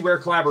the Fishing Wear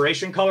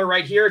collaboration color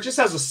right here. It just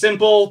has a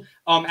simple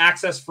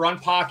access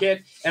front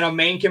pocket and a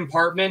main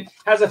compartment.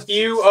 Has a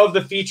few of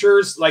the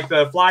features like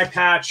the fly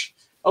patch,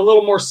 a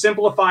little more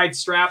simplified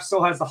strap,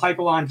 still has the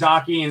Hypalon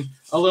docking,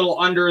 a little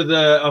under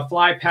the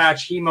fly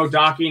patch hemo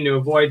docking to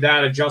avoid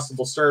that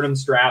adjustable sternum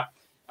strap,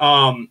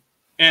 and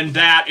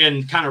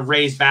kind of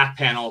raised back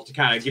panel to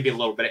kind of give you a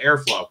little bit of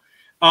airflow.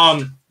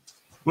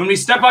 When we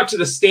step up to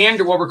the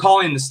standard, what we're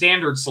calling the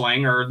standard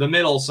sling, or the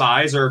middle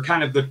size, or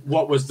kind of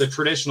what was the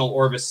traditional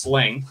Orvis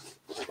sling,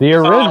 the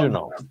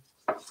original,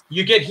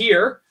 you get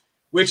here,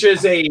 which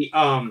is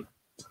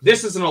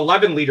this is an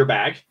 11-liter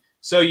bag.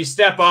 So you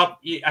step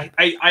up.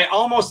 I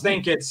almost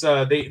think it's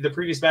the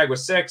previous bag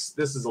was 6.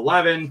 This is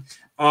 11.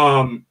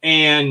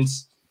 And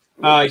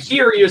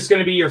here is going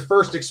to be your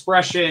first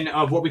expression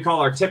of what we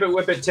call our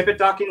tippet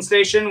docking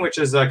station, which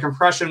is a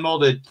compression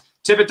molded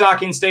tippet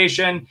docking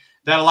station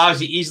that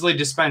allows you easily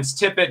dispense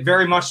tippet,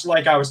 very much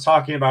like I was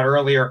talking about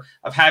earlier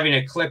of having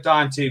it clipped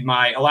onto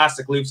my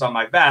elastic loops on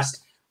my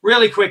vest.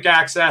 Really quick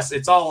access.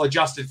 It's all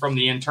adjusted from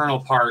the internal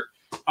part.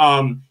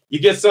 You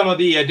get some of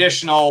the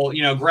additional,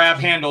 grab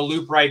handle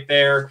loop right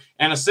there,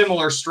 and a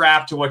similar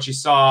strap to what you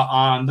saw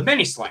on the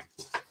mini sling.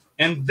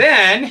 And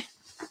then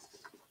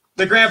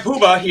the Grand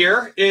Poobah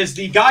here is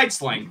the guide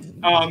sling.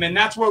 And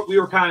that's what we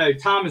were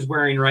Tom is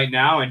wearing right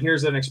now. And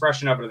here's an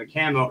expression up of the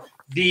camo.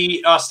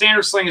 The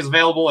standard sling is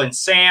available in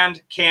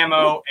sand,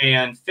 camo,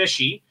 and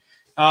fishy.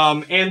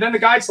 And then the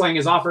guide sling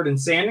is offered in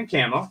sand and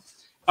camo.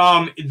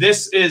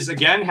 This is,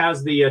 again,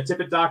 has the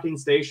tippet docking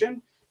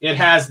station. It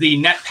has the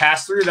net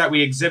pass-through that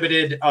we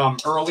exhibited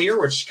earlier,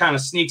 which kind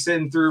of sneaks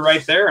in through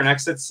right there and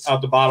exits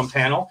out the bottom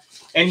panel.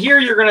 And here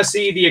you're going to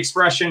see the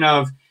expression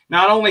of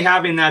not only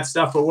having that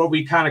stuff, but what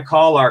we kind of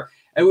call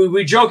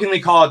we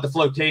jokingly call it the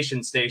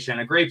flotation station,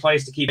 a great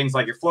place to keep things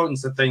like your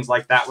floatants and things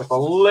like that, with a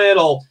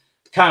little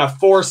kind of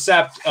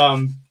forceps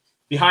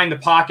behind the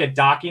pocket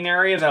docking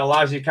area that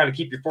allows you to kind of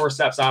keep your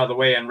forceps out of the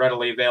way and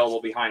readily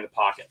available behind the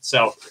pocket.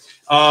 So,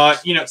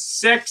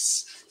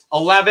 6,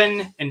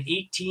 11, and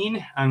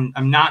 18.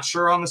 I'm not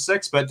sure on the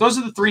 6, but those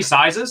are the 3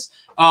 sizes.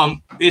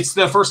 It's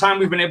the first time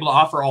we've been able to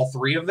offer all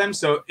 3 of them.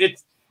 So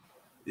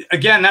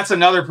again, that's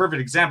another perfect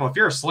example. If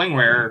you're a sling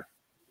wearer,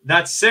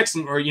 that 6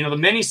 or the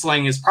mini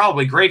sling is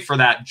probably great for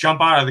that.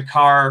 Jump out of the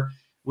car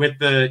with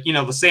the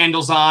the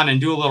sandals on and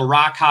do a little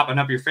rock hopping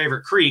up your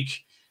favorite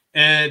creek.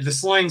 And the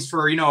sling's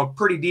for a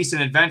pretty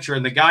decent adventure,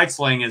 and the guide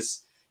sling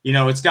is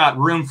it's got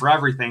room for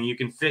everything. You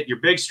can fit your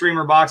big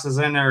streamer boxes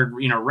in there,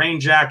 rain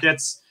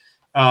jackets.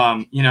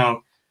 How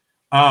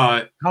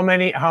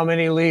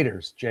many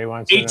liters? Jay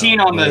wants 18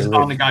 on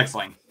the guide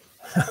sling.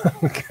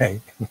 Okay.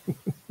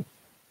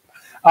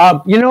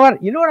 You know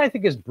what I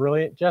think is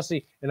brilliant,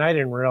 Jesse, and I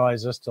didn't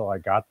realize this till I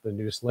got the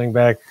new sling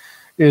bag,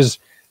 is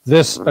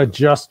this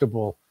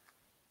adjustable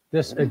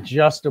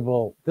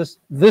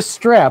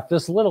strap,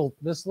 this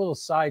little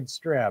side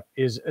strap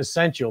is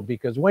essential,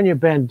 because when you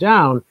bend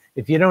down,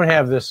 if you don't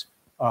have this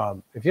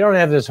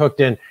hooked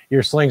in,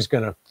 your sling's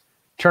going to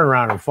turn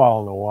around and fall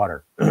in the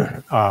water.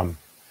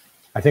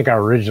 I think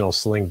our original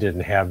sling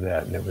didn't have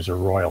that, and it was a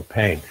royal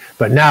pain.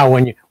 But now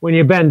when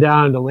you bend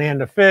down to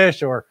land a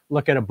fish or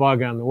look at a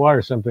bug on the water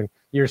or something,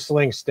 your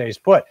sling stays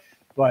put.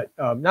 But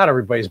not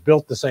everybody's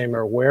built the same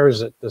or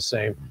wears it the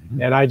same.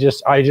 And I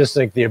just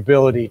think the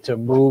ability to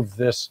move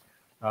this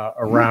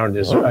around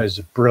is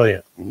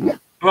brilliant.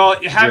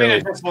 Well, having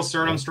an adjustable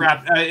sternum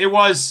strap, it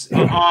was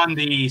on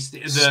the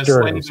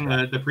slings in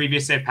the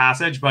previous safe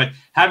passage, but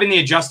having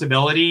the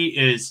adjustability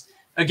is,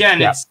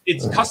 again,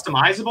 it's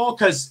customizable,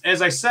 because,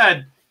 as I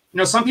said,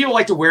 some people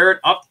like to wear it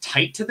up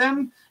tight to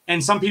them,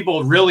 and some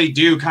people really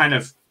do kind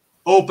of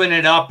open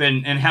it up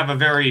and have a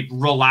very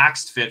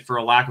relaxed fit, for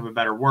a lack of a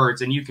better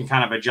words, and you can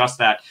kind of adjust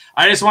that.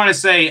 I just want to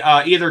say,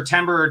 either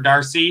Timber or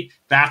Darcy,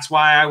 that's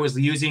why I was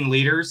using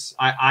leaders.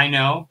 I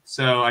know,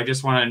 so I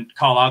just want to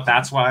call out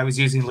that's why I was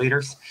using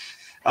leaders.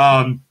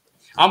 I'm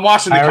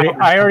watching.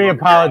 I already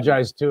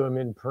apologized to him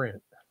in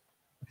print.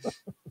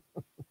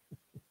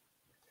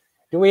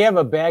 Do we have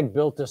a bag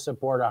built to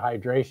support a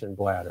hydration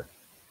bladder?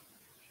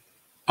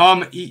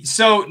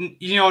 So,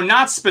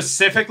 not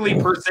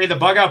specifically per se. The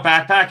Bug Out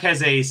backpack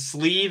has a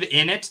sleeve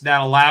in it that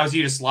allows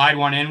you to slide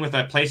one in with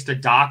a place to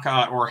dock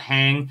or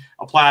hang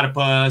a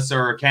platypus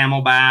or a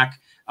camelback.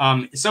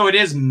 So it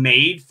is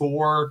made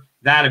for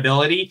that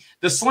ability.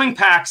 The sling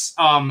packs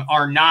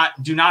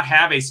do not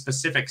have a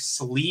specific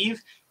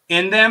sleeve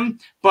in them,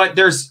 but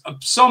there's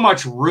so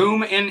much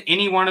room in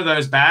any one of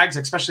those bags,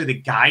 especially the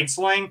guide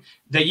sling,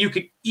 that you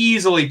could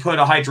easily put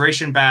a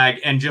hydration bag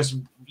and just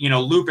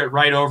loop it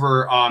right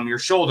over your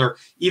shoulder,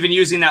 even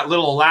using that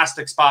little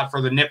elastic spot for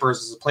the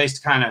nippers as a place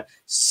to kind of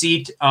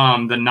seat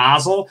the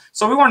nozzle.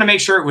 So we wanted to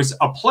make sure it was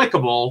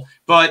applicable,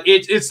 but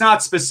it's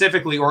not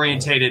specifically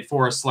orientated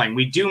for a sling.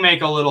 We do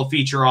make a little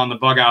feature on the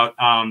Bug Out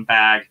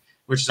bag,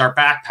 which is our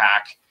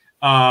backpack,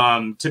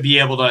 to be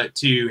able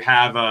to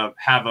have a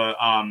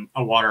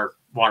water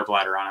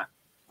bladder on it,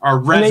 or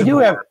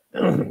reservoir,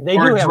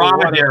 or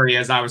dromedary,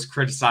 as I was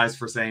criticized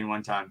for saying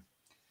one time.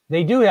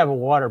 They do have a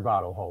water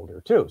bottle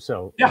holder too.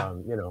 So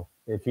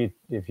if you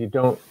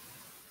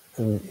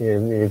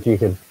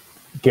could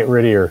get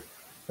rid of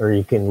or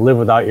you can live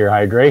without your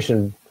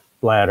hydration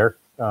bladder,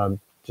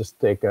 just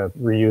take a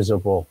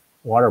reusable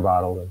water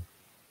bottle and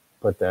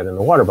put that in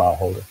the water bottle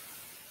holder.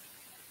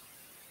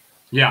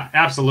 Yeah,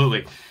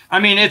 absolutely.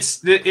 I mean,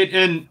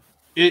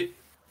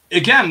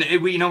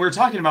 we're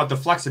talking about the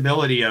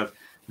flexibility of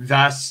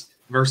vests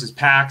versus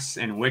packs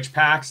and which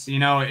packs.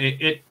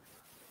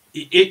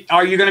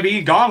 Are you going to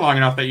be gone long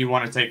enough that you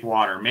want to take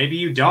water? Maybe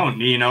you don't.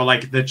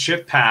 Like the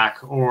chip pack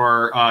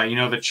or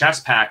the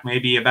chest pack may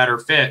be a better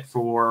fit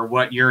for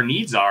what your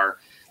needs are.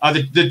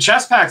 The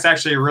chest pack's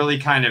actually a really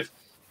kind of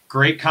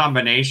great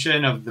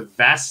combination of the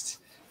vest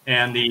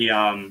and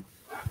the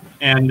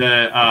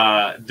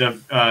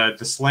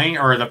sling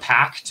or the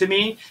pack to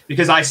me,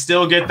 because I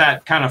still get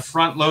that kind of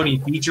front loading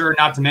feature.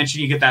 Not to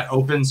mention you get that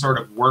open sort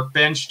of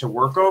workbench to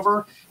work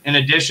over. In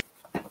addition,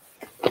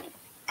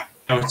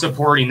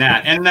 supporting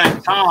that. And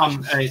then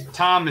Tom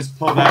has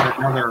pulled out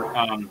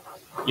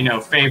another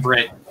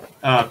favorite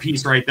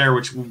piece right there,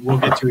 which we'll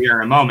get to here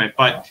in a moment.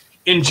 But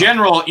in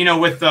general, you know,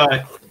 with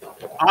the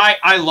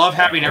I love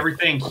having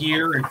everything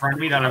here in front of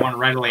me that I want to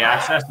readily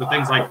access. But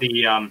things like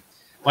the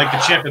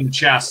chip and the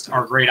chest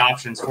are great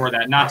options for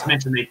that. Not to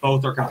mention they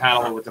both are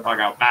compatible with the bug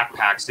out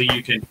backpack, so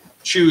you can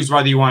choose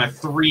whether you want a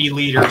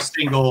 3-liter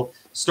single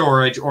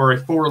storage or a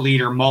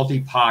 4-liter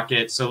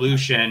multi-pocket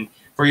solution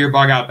for your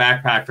bug out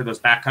backpack for those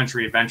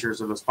backcountry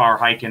adventures or those far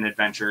hiking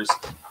adventures.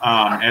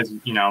 As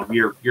you know,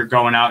 you're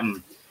going out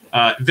and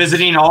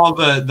visiting all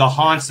the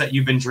haunts that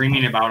you've been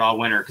dreaming about all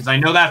winter. Because I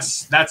know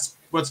that's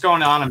what's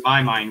going on in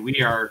my mind.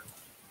 We are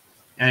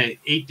 7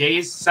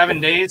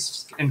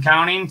 days and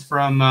counting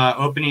from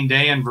opening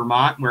day in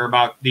Vermont, where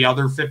about the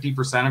other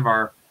 50% of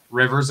our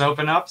rivers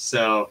open up.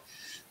 So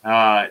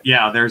yeah,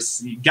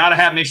 you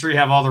gotta make sure you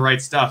have all the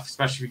right stuff,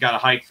 especially if you got to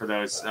hike for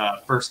those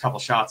first couple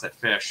shots at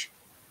fish.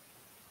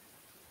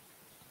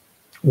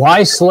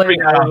 Why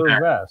sling over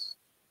vest?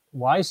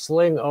 Why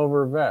sling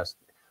over vest?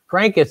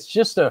 Frank, it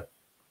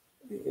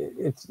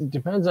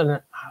depends on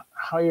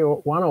how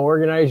you want to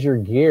organize your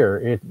gear.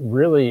 It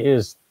really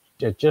is.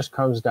 It just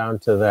comes down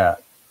to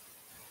that.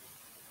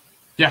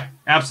 Yeah,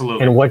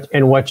 absolutely.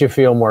 And what you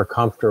feel more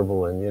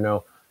comfortable in. You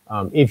know,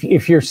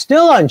 if you're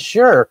still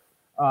unsure,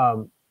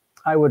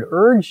 I would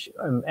urge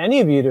any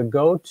of you to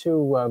go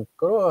to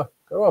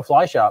a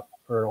fly shop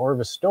or an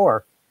Orvis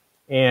store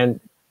and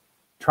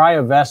try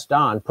a vest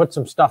on. Put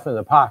some stuff in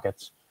the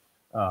pockets,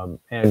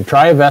 and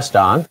try a vest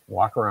on.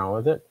 Walk around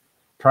with it.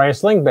 Try a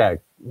sling bag.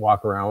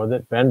 Walk around with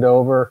it. Bend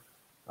over,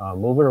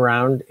 move it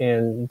around,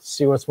 and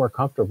see what's more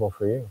comfortable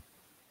for you.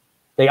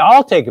 They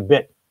all take a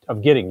bit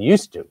of getting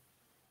used to.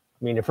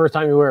 I mean, the first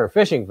time you wear a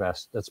fishing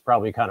vest, that's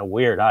probably kind of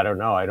weird. I don't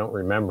know. I don't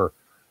remember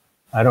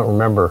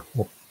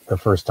the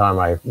first time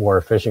I wore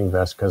a fishing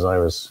vest because I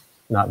was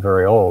not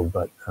very old.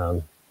 But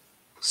Frank,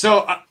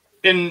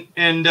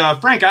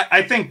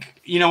 I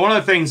think, you know, one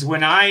of the things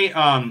when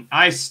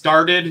I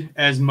started,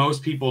 as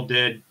most people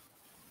did,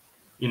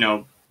 you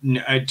know,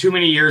 too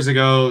many years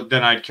ago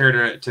than I'd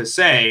care to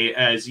say,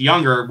 as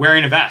younger,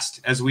 wearing a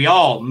vest, as we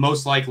all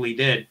most likely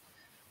did,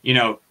 you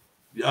know,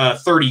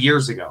 30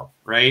 years ago,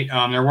 right?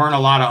 There weren't a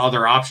lot of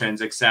other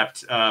options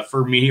except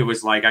for me, it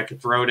was like I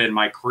could throw it in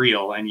my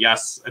creel. And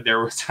yes, there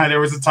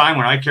was a time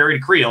when I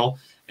carried a creel,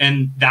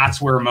 and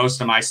that's where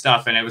most of my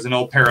stuff, and it was an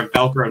old pair of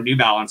Velcro New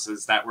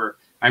Balances that were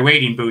my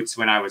wading boots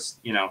when I was,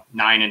 you know,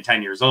 9 and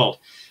 10 years old,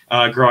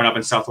 growing up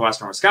in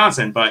southwestern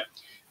Wisconsin. But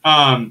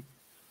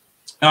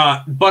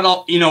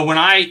you know, when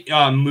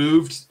I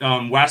moved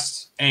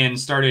west and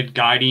started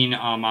guiding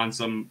on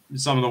some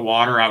of the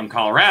water out in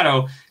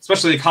Colorado,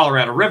 especially the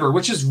Colorado River,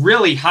 which is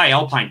really high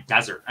alpine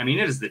desert. I mean,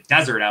 it is the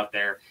desert out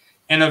there,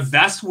 and a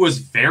vest was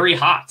very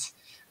hot.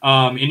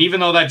 And even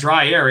though that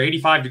dry air,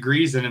 85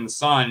 degrees and in the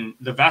sun,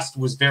 the vest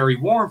was very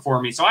warm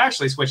for me. So I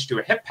actually switched to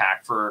a hip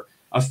pack for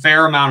a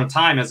fair amount of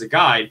time as a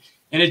guide,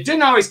 and it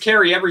didn't always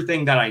carry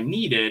everything that I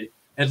needed,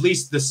 at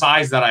least the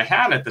size that I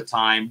had at the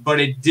time. But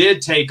it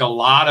did take a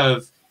lot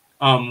of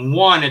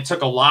it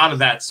took a lot of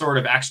that sort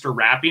of extra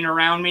wrapping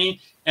around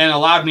me and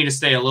allowed me to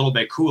stay a little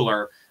bit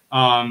cooler.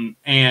 At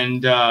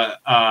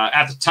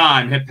the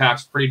time, hip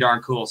packs pretty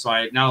darn cool. So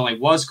I not only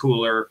was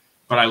cooler,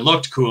 but I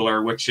looked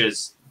cooler, which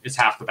is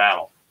half the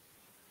battle.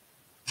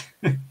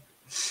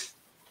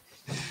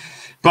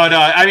 But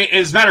I mean,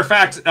 as a matter of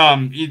fact,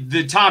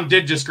 Tom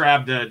did just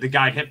grab the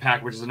guide hip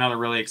pack, which is another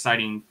really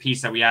exciting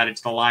piece that we added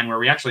to the line, where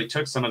we actually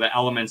took some of the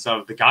elements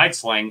of the guide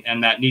sling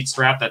and that neat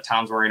strap that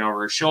Tom's wearing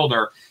over his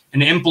shoulder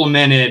and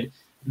implemented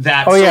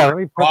that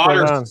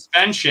broader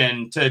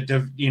suspension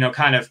to you know,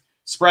 kind of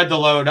spread the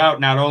load out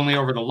not only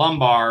over the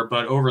lumbar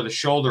but over the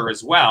shoulder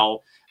as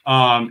well,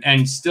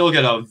 and still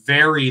get a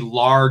very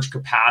large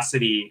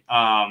capacity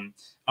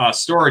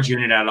storage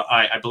unit at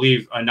I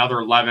believe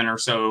another 11 or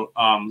so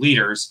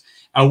liters,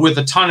 with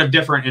a ton of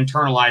different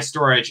internalized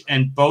storage,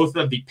 and both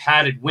of the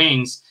padded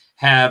wings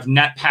have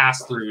net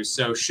pass-throughs.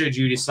 So should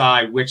you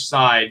decide which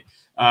side,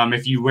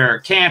 if you wear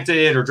it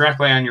canted or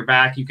directly on your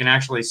back, you can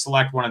actually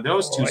select one of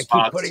those two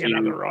spots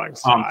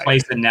to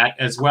place the net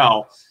as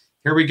well.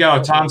 Here we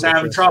go. Tom's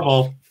having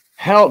trouble.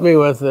 Help me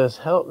with this.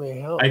 Help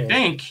me. I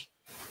think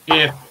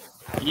if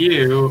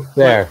you...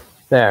 There.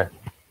 I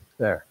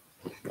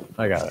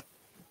got it.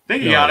 I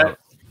think you got it.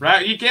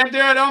 Right? You can't do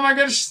it. Oh, my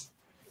goodness.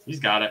 He's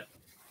got it.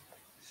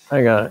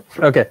 I got it.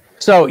 Okay.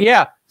 So,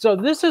 yeah. So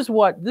this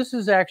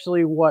is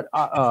actually what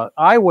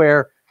I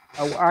wear.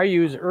 I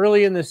use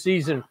early in the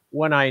season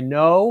when I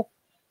know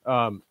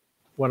I'm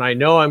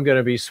going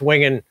to be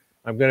swinging.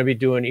 I'm going to be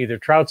doing either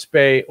trout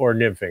spay or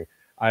nymphing.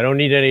 I don't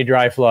need any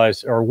dry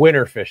flies, or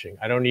winter fishing.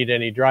 I don't need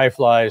any dry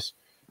flies.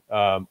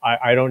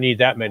 I don't need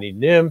that many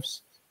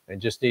nymphs,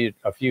 and just need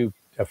a few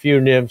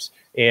nymphs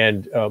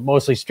and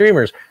mostly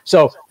streamers.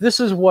 So this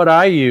is what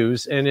I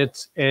use, and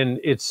it's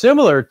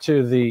similar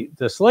to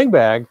the sling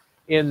bag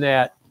in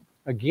that,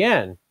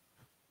 again,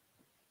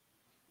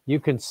 you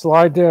can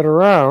slide that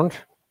around.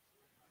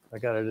 I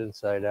got it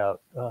inside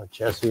out. Oh,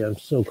 Jesse, I'm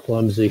so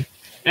clumsy.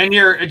 And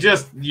they're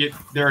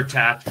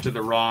attached to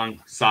the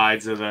wrong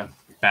sides of the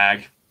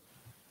bag.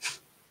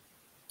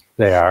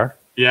 They are.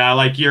 Yeah,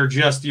 like you're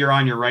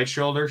on your right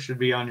shoulder, should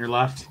be on your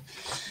left.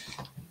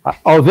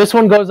 Oh, this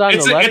one goes on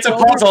the left. It's a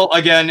puzzle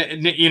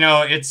again. You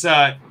know, it's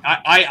I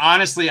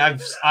honestly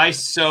I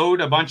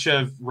sewed a bunch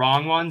of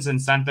wrong ones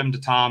and sent them to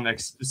Tom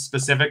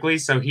specifically,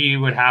 so he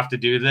would have to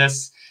do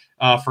this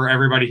for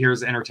everybody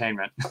here's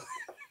entertainment.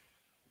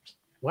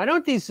 Why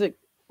don't these?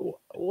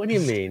 What do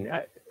you mean?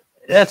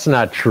 That's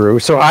not true.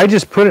 So I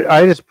just put it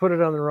on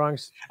the wrong.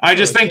 I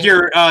just think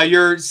your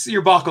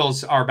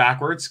buckles are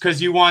backwards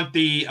because you want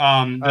the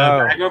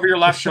bag over your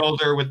left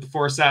shoulder with the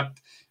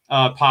forceps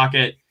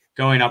pocket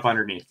going up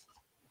underneath.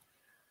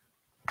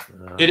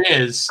 It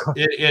is.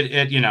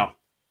 It you know.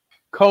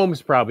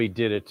 Combs probably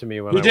did it to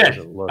me when I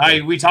wasn't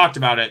looking. We talked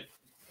about it.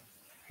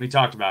 We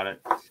talked about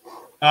it.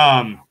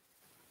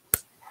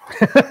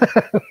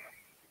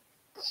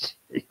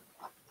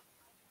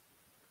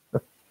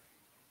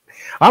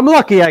 I'm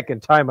lucky I can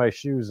tie my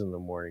shoes in the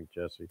morning,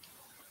 Jesse.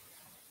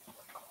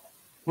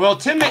 Well,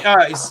 Tom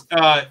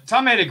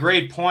made a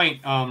great point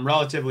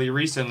relatively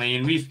recently,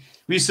 and we've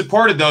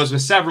supported those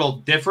with several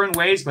different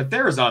ways. But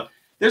there's a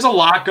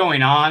lot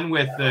going on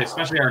with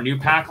especially our new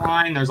pack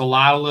line. There's a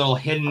lot of little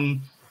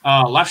hidden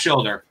left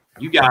shoulder.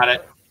 You got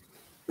it.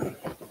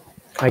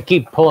 I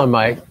keep pulling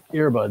my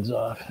earbuds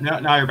off. No,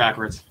 now you're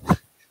backwards.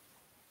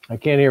 I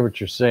can't hear what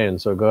you're saying,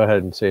 so go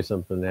ahead and say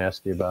something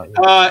nasty about me.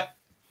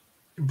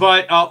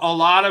 But a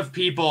lot of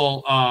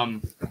people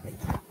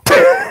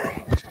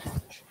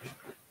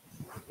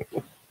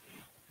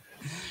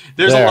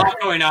there's a lot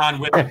going on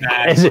with the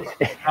bag.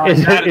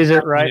 Is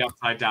it right?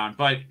 Upside down,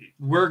 but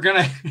we're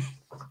gonna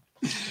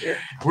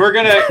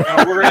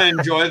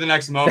enjoy the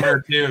next moment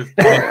or two of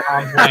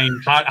playing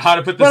how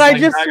to put the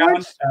sling bag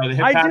on.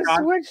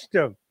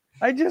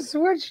 I just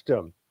switched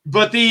them.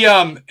 But the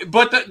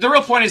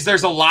real point is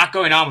there's a lot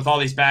going on with all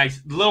these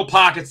bags, little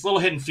pockets, little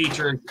hidden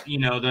features, you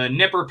know, the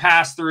nipper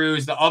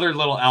pass-throughs, the other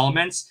little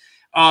elements.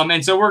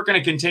 And so we're going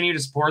to continue to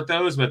support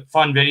those with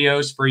fun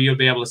videos for you to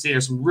be able to see.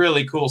 There's some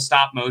really cool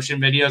stop motion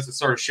videos that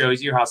sort of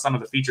shows you how some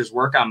of the features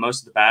work on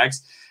most of the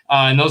bags.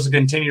 And those will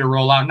continue to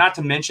roll out. Not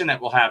to mention that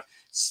we'll have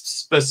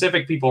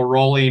specific people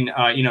rolling,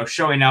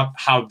 showing up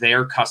how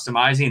they're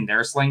customizing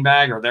their sling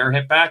bag or their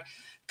hip bag.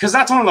 Because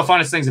that's one of the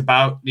funnest things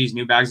about these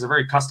new bags. They're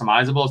very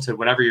customizable to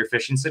whatever your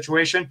fishing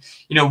situation.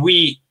 You know,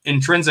 we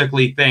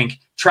intrinsically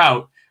think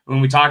trout when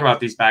we talk about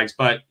these bags,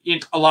 but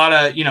a lot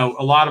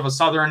of a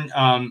southern,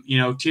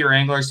 tier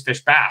anglers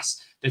fish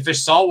bass. They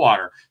fish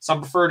saltwater.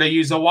 Some prefer to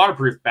use a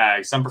waterproof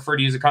bag. Some prefer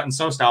to use a cut and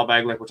sew style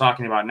bag like we're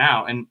talking about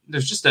now. And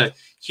there's just a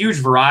huge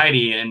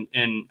variety and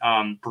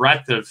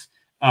breadth of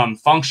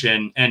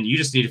function. And you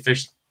just need to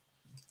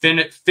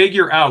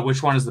figure out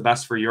which one is the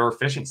best for your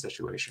fishing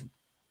situation.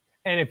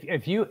 And if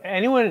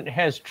anyone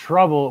has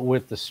trouble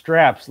with the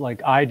straps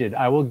like I did,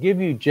 I will give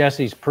you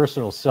Jesse's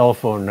personal cell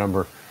phone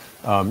number.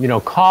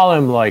 Call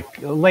him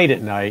like late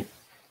at night,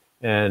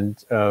 and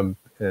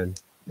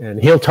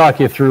he'll talk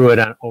you through it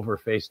over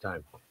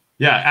FaceTime.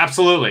 Yeah,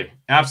 absolutely.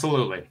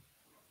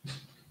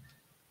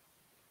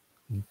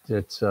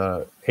 It's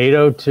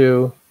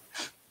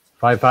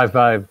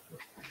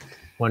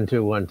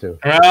 802-555-1212.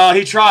 Well,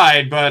 he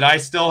tried, but I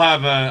still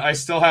have a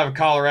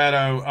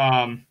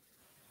Colorado.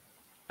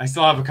 I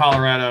still have a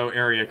Colorado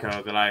area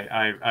code that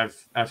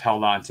I've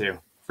held on to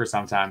for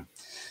some time.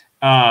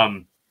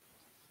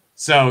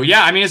 So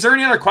yeah, I mean, is there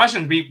any other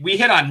questions? We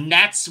hit on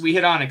nets, we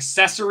hit on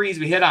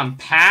accessories, we hit on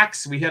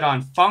packs, we hit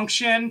on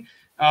function.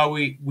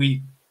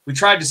 We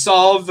tried to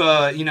solve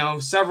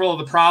several of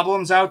the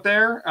problems out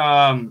there.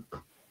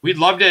 We'd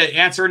love to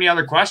answer any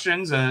other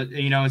questions, and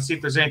see if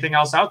there's anything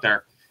else out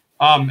there.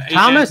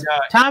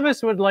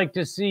 Thomas would like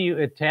to see you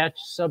attach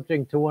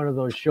something to one of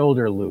those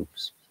shoulder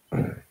loops.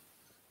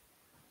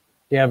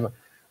 You have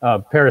a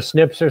pair of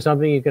snips or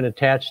something you can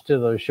attach to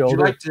those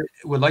shoulders?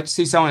 Would like to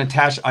see someone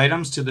attach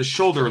items to the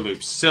shoulder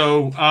loops.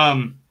 So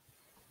I'm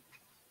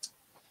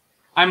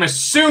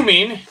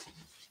assuming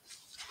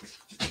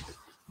he's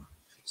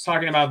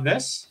talking about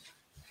this.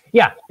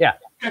 Yeah.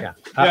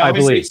 I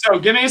believe. So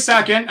give me a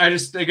second. I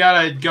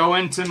gotta go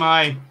into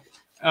my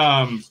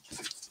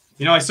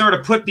I sort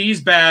of put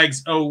these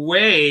bags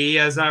away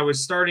as I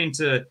was starting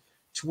to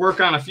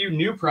work on a few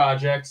new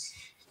projects.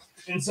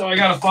 And so I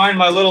got to find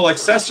my little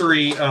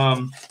accessory.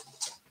 And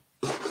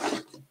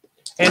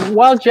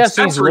while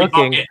Jesse's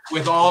looking,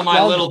 with all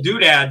my little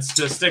doodads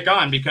to stick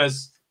on,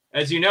 because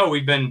as you know,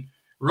 we've been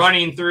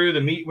running through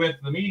the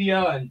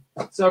media and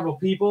several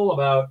people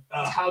about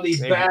how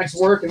these bags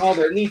work and all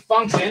their neat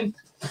function.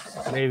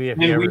 Maybe if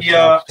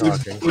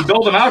we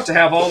build them out to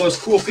have all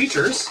those cool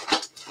features.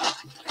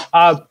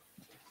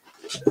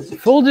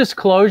 Full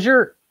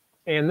disclosure.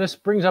 And this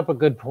brings up a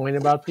good point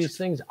about these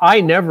things. I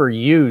never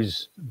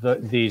use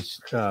those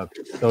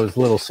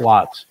little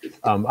slots.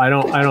 I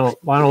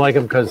don't like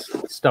them because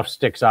stuff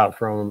sticks out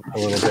from them a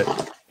little bit.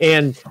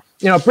 And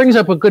it brings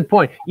up a good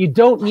point. You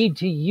don't need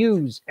to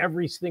use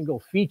every single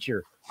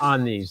feature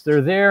on these.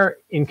 They're there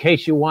in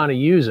case you want to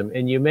use them,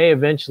 and you may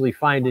eventually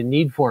find a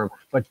need for them.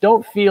 But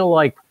don't feel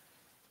like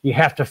you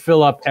have to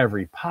fill up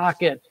every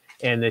pocket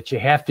and that you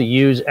have to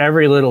use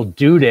every little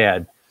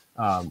doodad.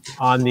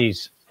 on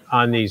these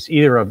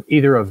either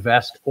a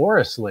vest or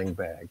a sling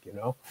bag. You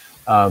know,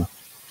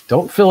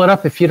 don't fill it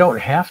up if you don't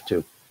have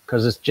to,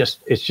 because it's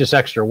just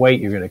extra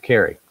weight you're going to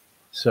carry.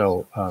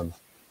 So,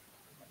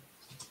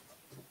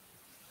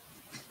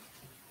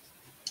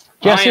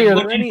 Jesse, I am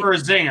looking for a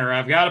zinger.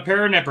 I've got a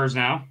pair of nippers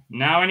now.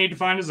 Now I need to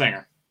find a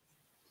zinger.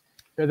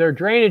 There are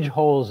drainage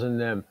holes in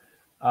them.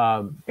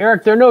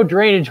 Eric, there are no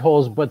drainage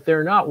holes, but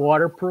they're not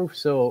waterproof,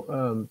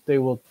 so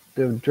they'll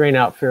drain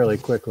out fairly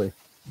quickly.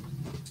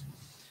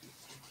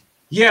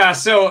 Yeah,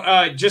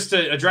 so just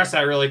to address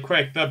that really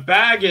quick, the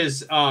bag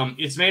is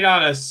it's made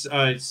out of,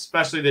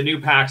 especially the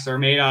new packs are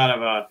made out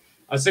of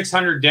a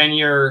 600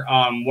 denier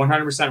 100%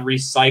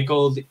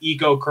 recycled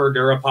Eco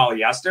Cordura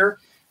polyester.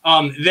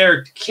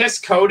 They're kiss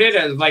coated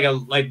as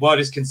like what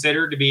is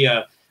considered to be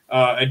a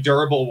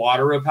durable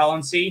water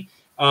repellency.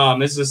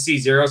 This is a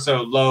C0,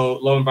 so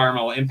low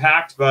environmental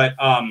impact, but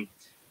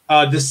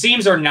the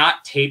seams are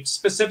not taped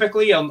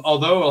specifically,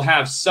 although it'll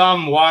have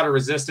some water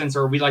resistance,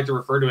 or we like to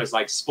refer to it as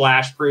like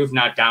splash proof,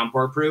 not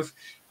downpour proof.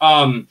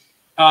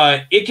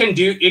 It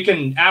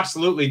can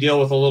absolutely deal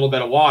with a little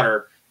bit of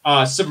water.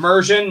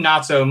 Submersion,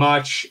 not so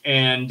much,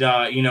 and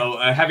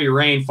a heavy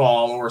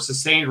rainfall or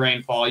sustained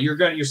rainfall,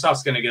 your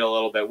stuff's gonna get a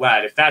little bit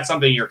wet. If that's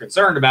something you're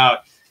concerned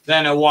about,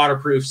 then a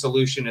waterproof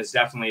solution is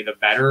definitely the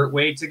better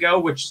way to go,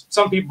 which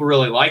some people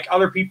really like.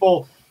 Other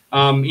people,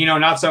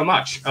 not so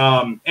much.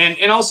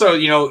 And also,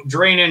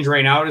 drain in,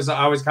 drain out is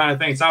always kind of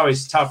thing. It's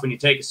always tough when you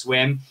take a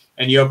swim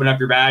and you open up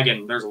your bag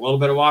and there's a little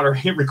bit of water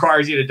it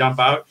requires you to dump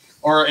out,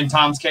 or in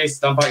Tom's case,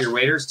 dump out your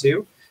waders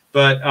too.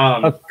 But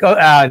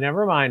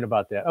never mind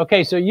about that.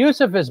 Okay, so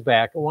Yusuf is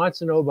back and wants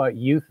to know about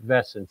youth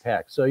vests and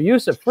packs. So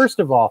Yusuf, first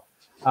of all,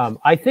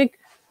 I think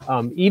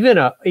even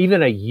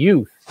a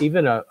youth,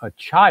 even a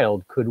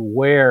child could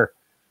wear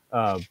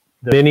the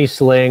mini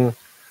sling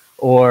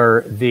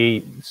or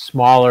the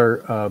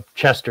smaller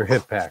chest or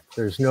hip pack.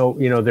 There's no,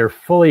 they're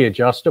fully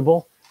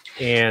adjustable,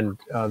 and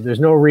there's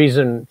no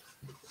reason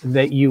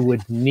that you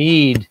would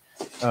need.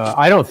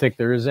 I don't think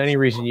there is any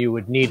reason you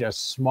would need a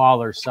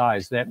smaller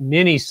size. That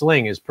mini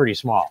sling is pretty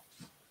small.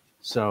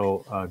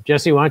 So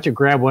Jesse, why don't you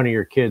grab one of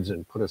your kids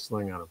and put a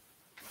sling on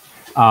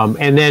them?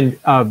 And then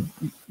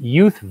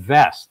youth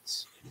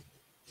vests.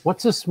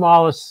 What's the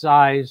smallest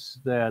size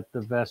that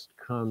the vest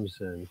comes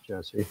in,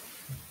 Jesse?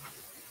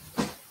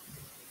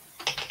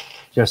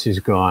 Jesse's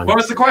gone. What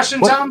was the question,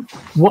 Tom?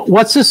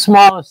 What's the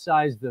smallest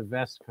size the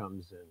vest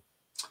comes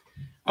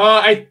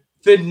in?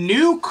 The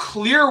new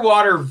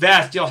Clearwater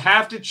vest, you'll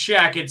have to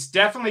check. It's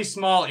definitely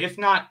small, if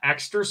not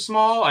extra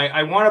small.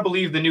 I want to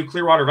believe the new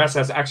Clearwater vest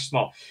has extra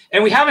small.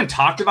 And we haven't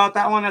talked about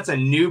that one. That's a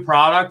new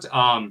product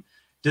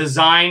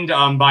designed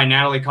by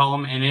Natalie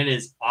Cullum, and it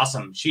is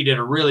awesome. She did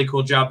a really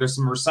cool job. There's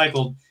some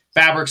recycled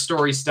fabric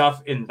story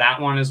stuff in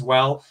that one as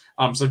well.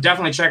 So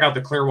definitely check out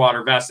the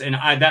Clearwater vest. And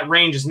that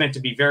range is meant to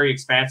be very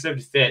expansive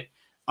to fit,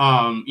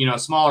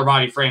 smaller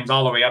body frames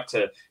all the way up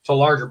to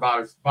larger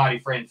body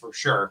frame for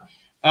sure.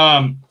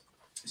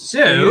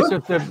 So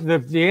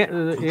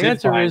the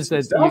answer is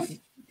that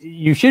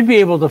you should be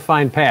able to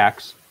find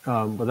packs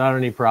without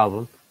any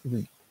problem.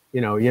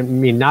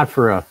 Not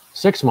for a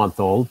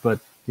 6-month-old, but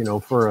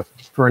for an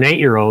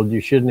 8-year-old,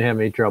 you shouldn't have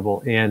any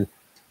trouble. And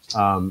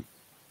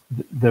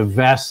the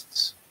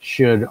vests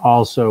should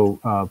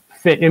also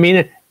fit. I mean,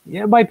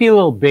 it might be a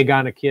little big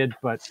on a kid,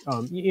 but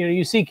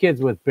you see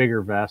kids with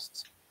bigger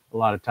vests a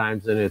lot of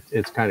times, and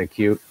it's kind of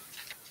cute.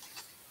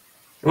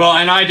 Well,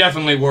 and I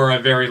definitely wore a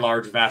very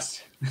large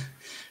vest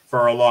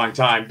for a long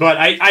time, but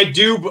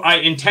I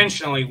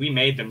intentionally, we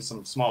made them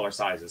some smaller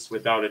sizes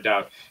without a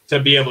doubt to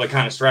be able to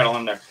kind of straddle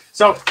in there.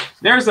 So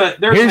here's a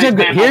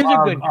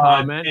good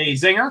comment. A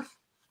zinger.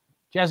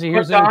 Jesse,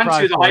 here's on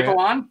to the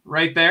Hypalon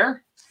right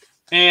there,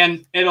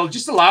 and it'll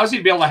just allows you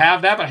to be able to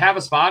have that, but have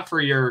a spot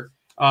for your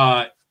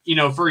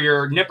for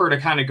your nipper to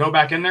kind of go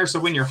back in there. So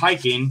when you're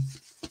hiking,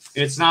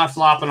 it's not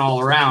flopping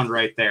all around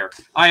right there.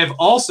 I have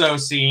also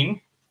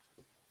seen.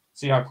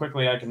 See how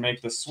quickly I can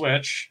make the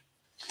switch.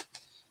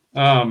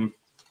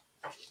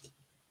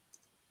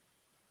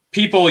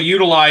 People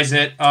utilize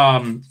it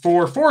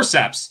for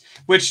forceps,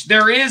 which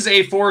there is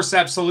a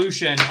forceps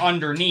solution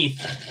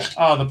underneath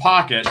the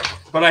pocket,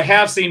 but I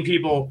have seen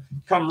people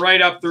come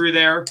right up through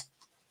there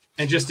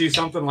and just do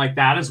something like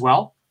that as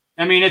well.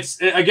 I mean,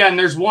 again,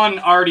 there's one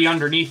already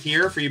underneath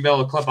here for you to be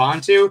able to clip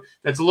onto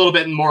that's a little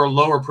bit more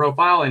lower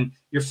profile, and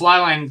your fly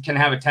line can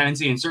have a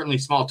tendency, and certainly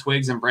small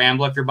twigs and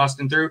bramble, if you're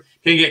busting through,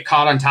 can get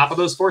caught on top of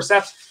those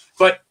forceps.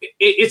 But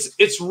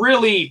it's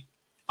really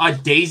a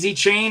daisy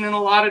chain in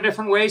a lot of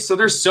different ways. So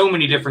there's so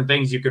many different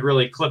things you could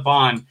really clip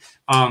on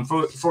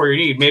for your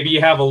need. Maybe you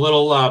have a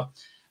little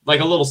like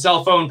a little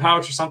cell phone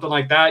pouch or something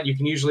like that. You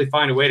can usually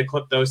find a way to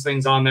clip those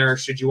things on there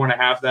should you want to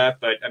have that.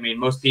 But I mean,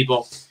 most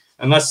people,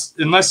 unless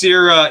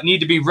you're need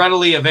to be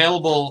readily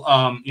available,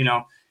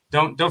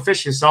 don't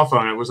fish your cell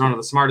phone. It was one of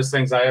the smartest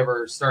things I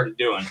ever started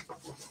doing.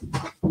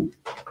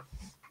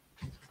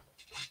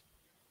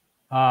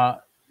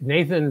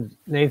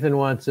 Nathan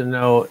wants to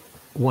know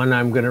when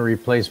I'm going to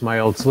replace my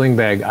old sling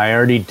bag. I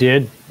already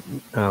did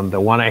The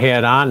one I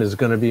had on is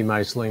going to be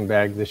my sling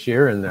bag this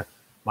year, and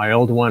my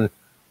old one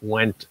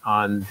went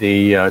on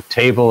the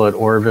table at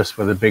Orvis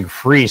with a big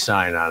free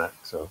sign on it.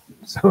 So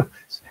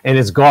and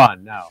it's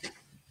gone now.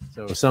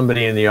 So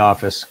somebody in the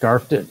office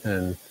scarfed it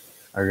and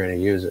are going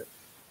to use it.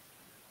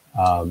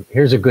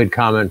 Here's a good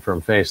comment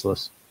from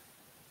Faceless.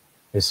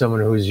 As someone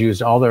who's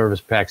used all the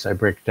Orvis packs, I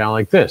break it down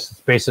like this. It's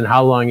based on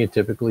how long you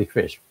typically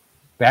fish.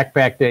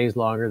 Backpack days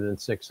longer than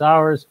 6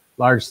 hours.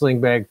 Large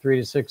sling bag 3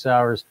 to 6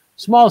 hours.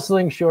 Small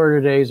sling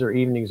shorter days or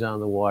evenings on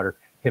the water.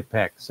 Hip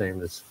pack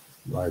same as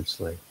large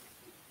sling.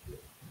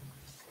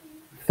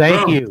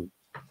 Thank you,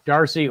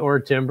 Darcy or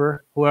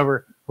Timber,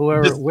 whichever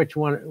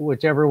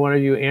one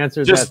of you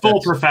answered. Just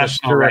full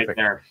professional right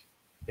there.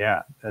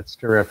 Yeah, that's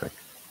terrific.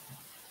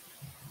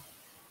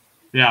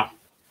 Yeah.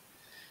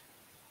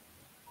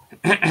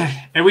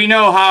 And we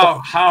know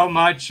how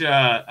much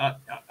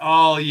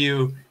all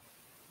you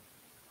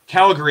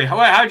Calgary,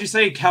 how'd you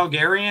say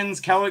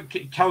Calgarians,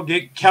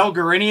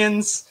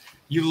 Calgarians,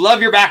 you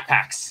love your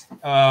backpacks.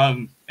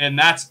 And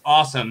that's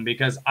awesome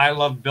because I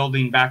love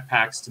building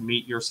backpacks to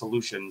meet your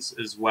solutions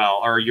as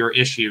well, or your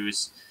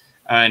issues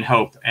and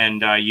hope.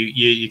 And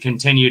you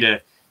continue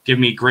to give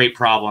me great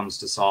problems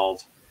to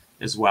solve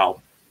as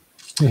well.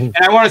 And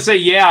I want to say,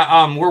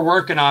 we're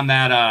working on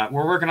that.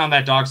 We're working on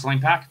that dog sling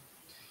pack.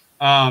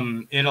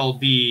 It'll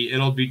be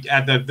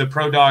at the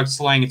Pro Dog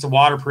Sling. It's a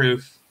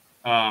waterproof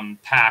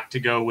pack to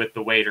go with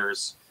the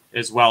waders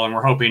as well. And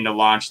we're hoping to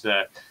launch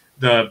the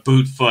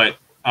boot foot,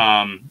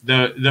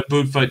 the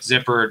boot foot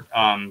zippered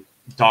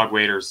dog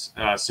waders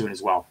soon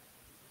as well.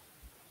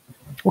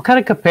 What kind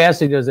of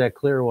capacity does that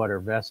Clearwater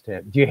vest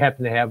have? Do you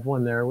happen to have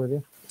one there with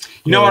you?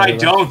 You know what? I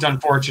don't,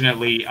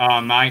 unfortunately.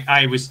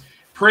 I was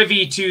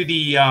privy to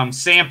the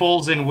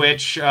samples in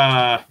which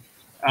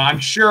I'm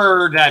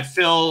sure that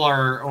Phil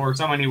or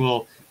somebody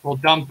will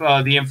dump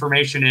the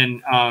information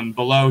in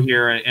below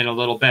here in a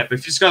little bit. But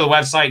if you just go to the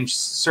website and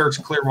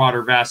search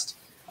Clearwater vest,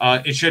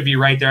 it should be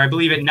right there. I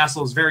believe it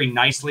nestles very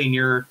nicely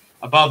near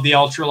above the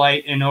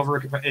ultralight in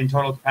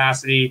total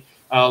capacity.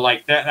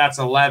 Like that's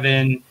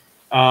 11,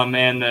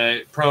 and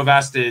the Pro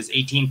Vest is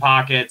 18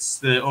 pockets.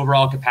 The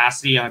overall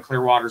capacity on the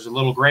Clearwater is a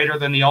little greater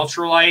than the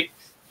ultralight,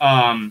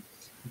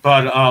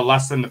 but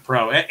less than the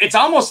Pro. It's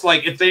almost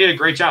like if they did a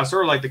great job,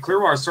 sort of like the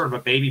Clearwater is sort of a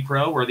baby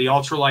Pro, where the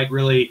ultralight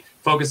really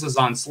focuses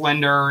on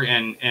slender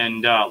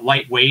and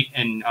lightweight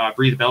and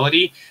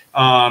breathability,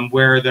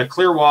 where the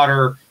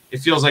Clearwater, it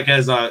feels like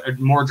has a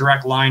more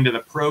direct line to the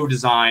Pro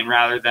design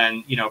rather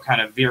than,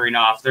 kind of veering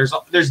off. There's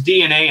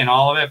DNA in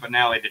all of it, but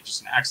now they did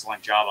just an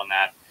excellent job on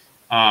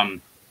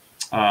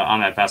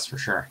that vest for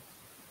sure.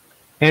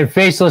 And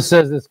Faceless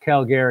says it's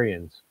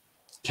Calgarians.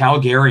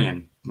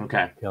 Calgarian.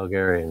 Okay.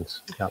 Calgarians.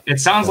 Yep. It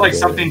sounds like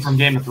something from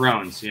Game of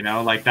Thrones,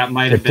 like that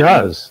might have been. It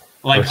does.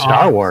 Like or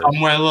Star Wars.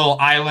 Somewhere, a little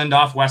island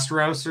off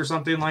Westeros or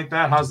something like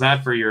that. How's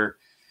that for your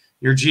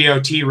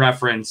GOT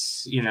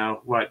reference,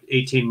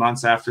 18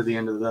 months after the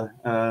end of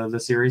the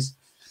series?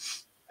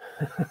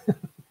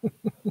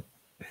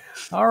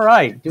 All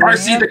right.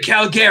 Darcy the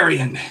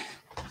Calgarian.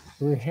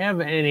 Do we have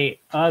any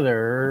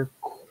other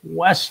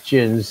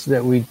questions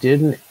that we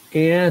didn't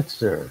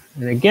answer?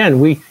 And again,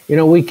 we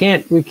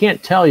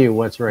can't tell you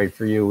what's right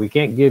for you. We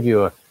can't give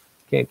you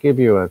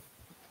a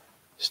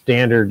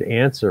standard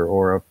answer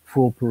or a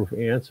foolproof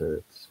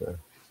answer. It's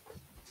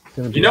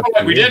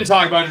what we didn't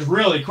talk about is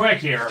really quick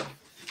here.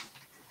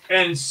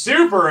 And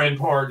super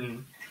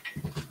important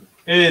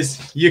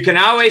is you can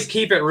always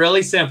keep it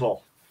really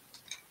simple.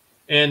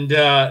 And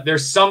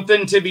there's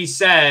something to be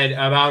said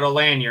about a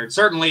lanyard.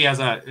 Certainly as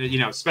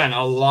spent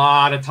a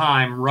lot of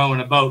time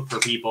rowing a boat for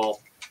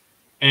people.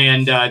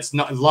 And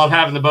love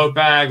having the boat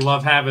bag,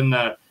 love having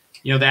the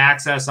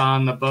access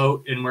on the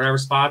boat in wherever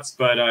spots.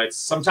 But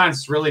sometimes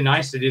it's really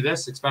nice to do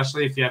this,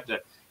 especially if you have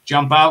to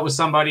jump out with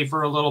somebody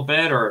for a little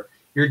bit, or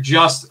you're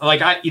just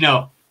like, I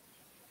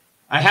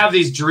have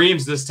these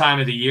dreams this time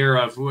of the year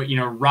of,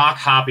 rock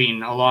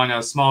hopping along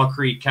a small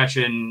creek,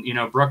 catching,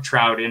 brook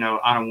trout,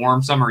 on a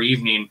warm summer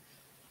evening.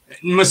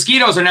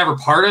 Mosquitoes are never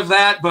part of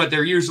that, but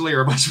there usually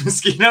are a bunch of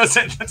mosquitoes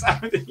at the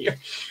time of the year.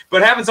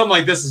 But having something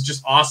like this is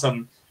just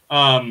awesome.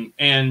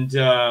 And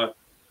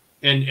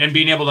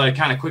being able to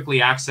kind of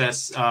quickly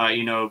access,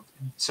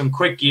 some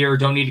quick gear,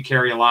 don't need to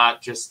carry a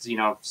lot, just,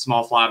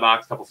 small fly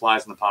box, a couple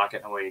flies in the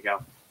pocket, and away you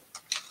go.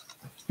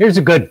 Here's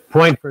a good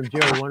point from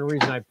Joe. One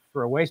reason I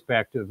prefer a waist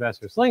pack to a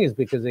vest or sling is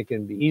because it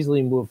can be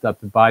easily moved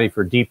up the body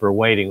for deeper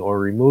wading or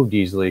removed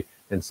easily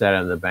and set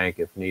on the bank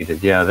if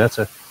needed. Yeah, that's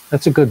a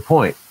good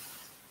point.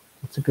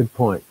 That's a good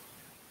point.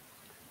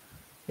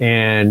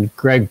 And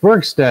Greg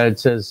Bergstead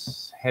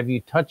says, have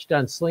you touched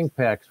on sling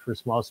packs for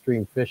small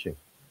stream fishing?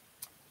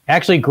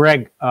 Actually,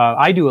 Greg,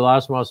 I do a lot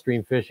of small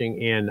stream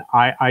fishing, and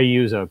I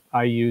use a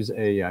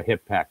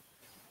hip pack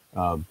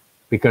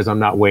because I'm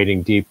not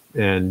wading deep,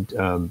 and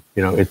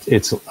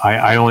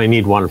I only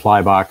need one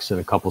fly box and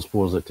a couple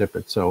spools of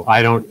tippet, so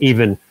I don't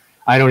even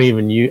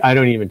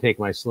take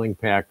my sling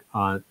pack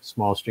on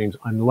small streams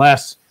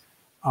unless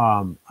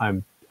I'm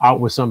out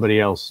with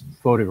somebody else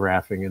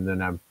photographing, and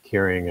then I'm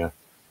carrying a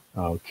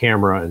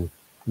camera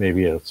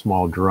maybe a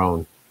small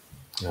drone.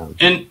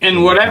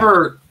 And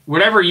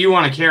whatever you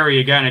want to carry,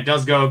 again, it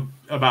does go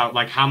about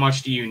like how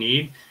much do you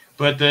need.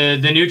 But the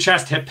new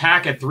chest hip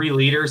pack at 3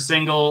 liters,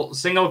 single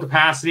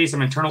capacity,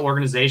 some internal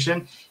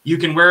organization. You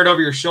can wear it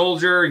over your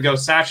shoulder and go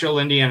satchel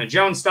Indiana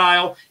Jones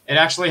style. It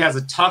actually has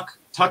a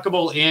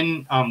tuckable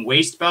in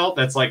waist belt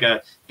that's like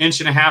a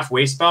 1.5 inch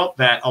waist belt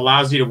that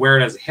allows you to wear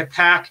it as a hip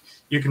pack.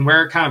 You can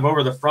wear it kind of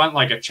over the front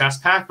like a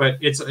chest pack, but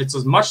it's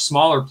a much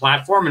smaller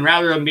platform. And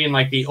rather than being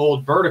like the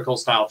old vertical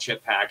style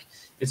chip pack,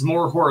 it's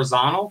more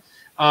horizontal.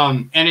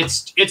 And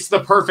it's the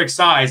perfect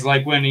size.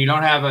 Like when you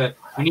don't have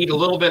you need a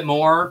little bit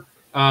more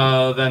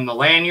than the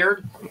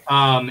lanyard.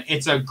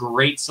 It's a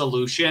great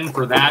solution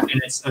for that.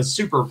 And it's a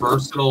super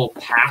versatile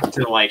pack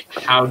to like,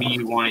 how do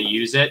you want to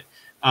use it?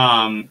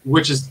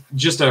 Which is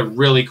just a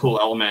really cool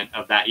element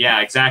of that.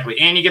 Yeah, exactly.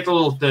 And you get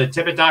the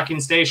tippet docking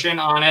station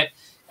on it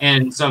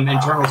and some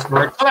internal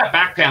storage. Pull that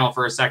back panel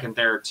for a second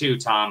there too,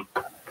 Tom.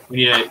 When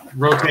you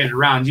rotate it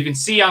around, you can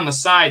see on the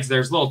sides,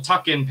 there's little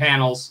tuck-in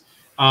panels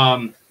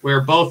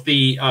where both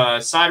the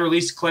side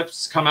release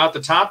clips come out the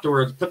top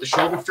to put the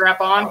shoulder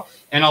strap on,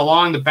 and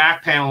along the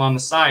back panel on the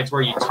sides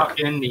where you tuck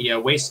in the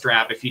waist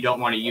strap if you don't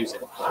want to use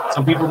it.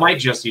 Some people might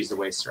just use the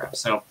waist strap.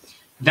 So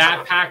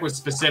that pack was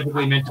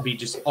specifically meant to be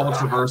just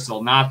ultra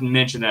versatile, not to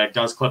mention that it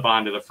does clip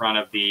onto the front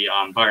of the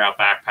bug out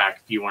backpack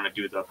if you want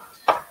to do the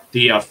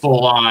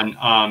full-on,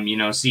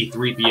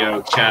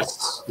 C-3PO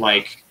chests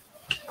like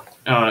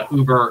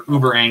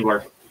Uber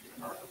Angler.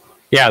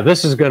 Yeah,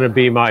 this is going to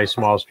be my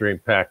small stream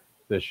pack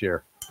this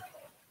year.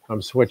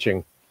 I'm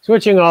switching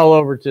all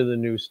over to the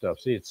new stuff.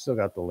 See, it's still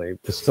got the label.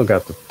 It's still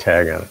got the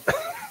tag on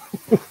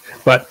it.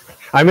 But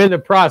I'm in the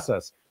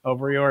process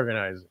of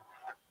reorganizing.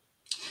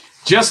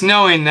 Just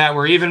knowing that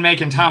we're even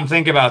making Tom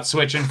think about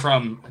switching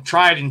from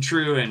tried and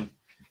true and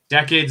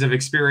decades of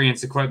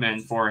experience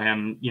equipment for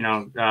him,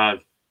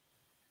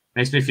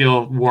 makes me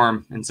feel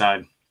warm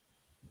inside.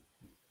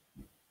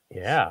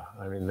 Yeah,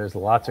 I mean, there's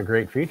lots of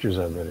great features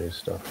on the new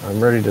stuff.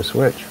 I'm ready to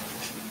switch.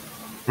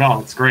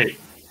 Well, it's great.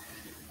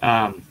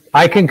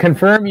 I can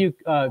confirm you.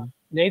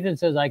 Nathan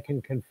says I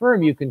can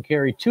confirm you can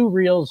carry 2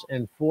 reels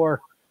and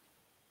 4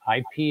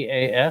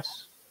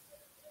 IPAS.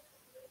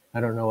 I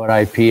don't know what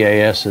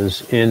IPAS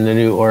is in the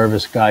new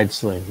Orvis guide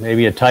sling.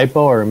 Maybe a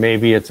typo, or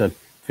maybe it's a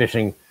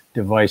fishing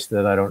device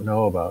that I don't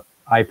know about.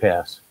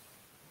 iPass.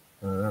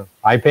 I don't know.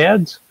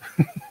 iPads?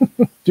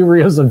 2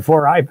 reels and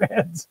 4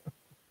 iPads.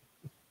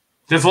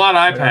 There's a lot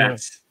of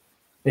iPads.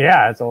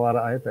 Yeah, it's a lot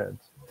of iPads.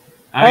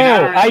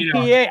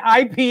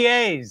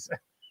 IPAs.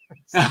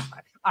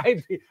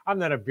 I'm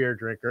not a beer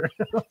drinker.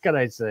 What can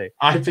I say?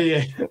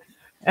 IPA.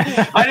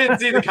 I didn't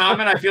see the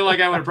comment. I feel like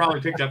I would have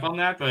probably picked up on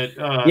that, but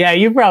yeah,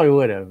 you probably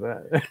would have.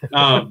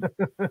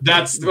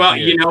 That's well,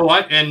 you know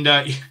what? And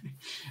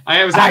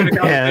I was having a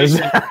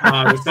conversation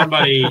with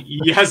somebody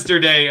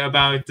yesterday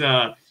about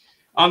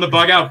on the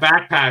bug out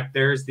backpack.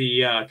 There's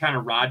the kind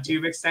of rod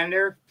tube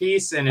extender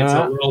piece, and it's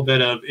a little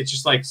bit of it's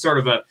just like sort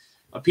of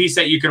a piece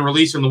that you can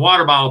release from the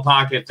water bottle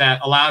pocket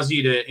that allows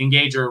you to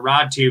engage a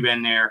rod tube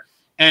in there.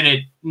 And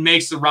it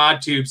makes the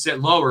rod tube sit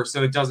lower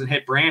so it doesn't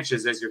hit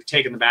branches as you're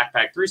taking the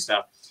backpack through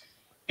stuff.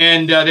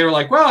 And they were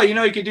like, well, you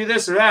could do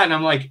this or that. And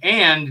I'm like,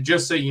 and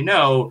just so you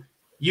know,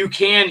 you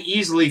can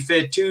easily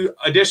fit 2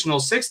 additional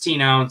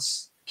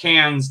 16-ounce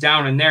cans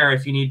down in there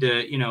if you need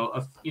to,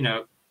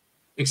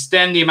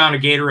 extend the amount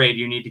of Gatorade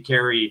you need to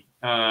carry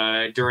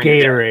during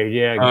Gatorade,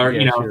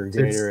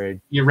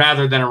 Gatorade.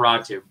 Rather than a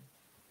rod tube.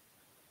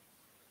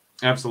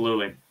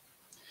 Absolutely.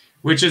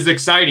 Which is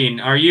exciting.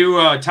 Are you,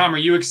 Tom, are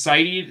you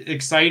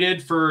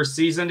excited for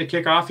season to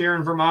kick off here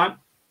in Vermont?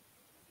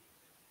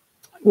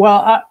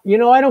 Well,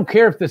 I don't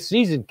care if the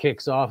season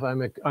kicks off.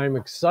 I'm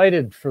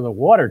excited for the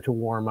water to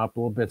warm up a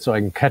little bit so I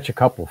can catch a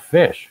couple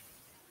fish.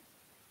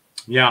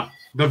 Yeah.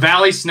 The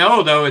valley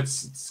snow, though,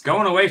 it's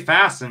going away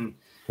fast. And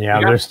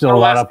yeah, there's still a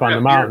lot up on the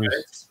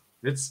mountains.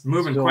 It's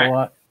moving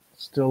quick.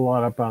 Still a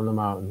lot up on the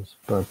mountains.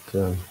 But,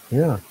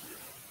 yeah,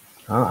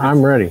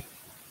 I'm ready.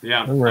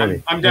 Yeah. I'm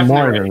ready. I'm definitely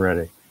more than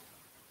ready.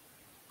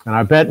 And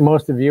I bet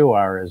most of you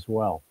are as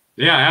well.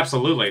 Yeah,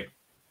 absolutely.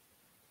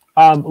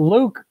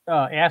 Luke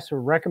asked for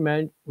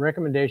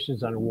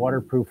recommendations on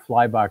waterproof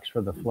fly box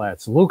for the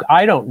flats. Luke,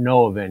 I don't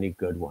know of any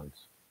good ones.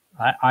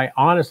 I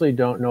honestly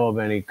don't know of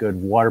any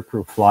good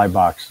waterproof fly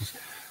boxes,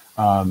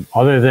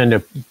 other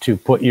than to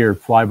put your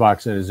fly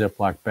box in a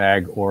Ziploc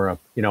bag or a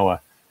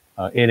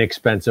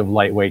inexpensive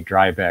lightweight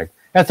dry bag.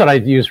 That's what I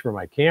use for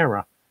my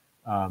camera.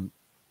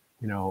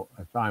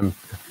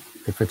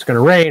 If it's going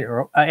to rain,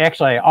 or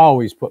actually, I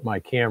always put my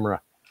camera,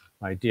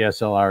 my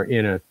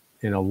DSLR,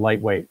 in a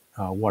lightweight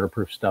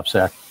waterproof stuff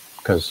sack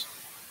because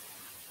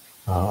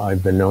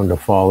I've been known to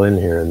fall in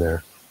here and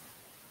there.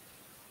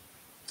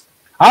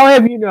 I'll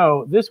have you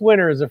know, this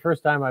winter is the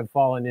first time I've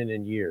fallen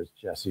in years,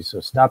 Jesse. So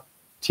stop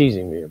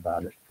teasing me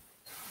about it.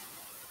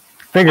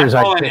 Figures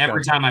I fall in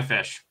every time I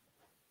fish.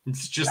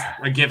 It's just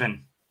a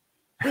given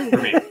for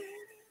me.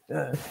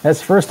 That's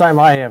the first time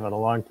I have in a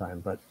long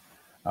time, but.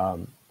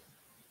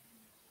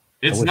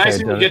 It's nice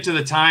when you get to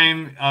the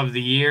time of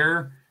the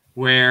year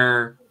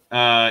where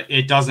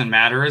it doesn't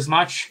matter as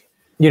much.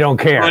 You don't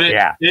care. But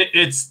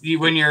it's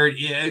when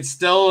it's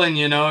still, and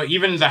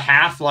even the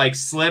half like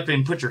slip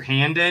and put your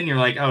hand in, you're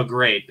like, oh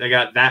great, I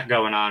got that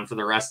going on for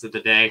the rest of the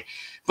day.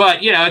 But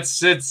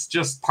it's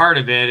just part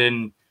of it,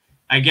 and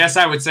I guess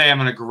I would say I'm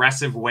an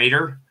aggressive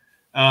waiter,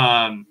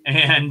 and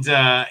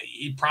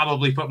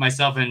probably put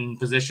myself in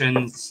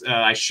positions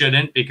I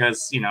shouldn't,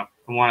 because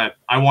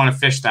I want to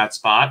fish that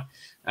spot.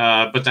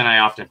 But then I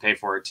often pay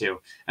for it too.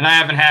 And I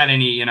haven't had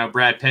any,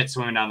 Brad Pitt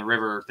swimming down the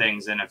river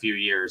things in a few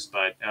years,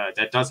 but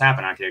that does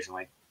happen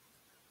occasionally.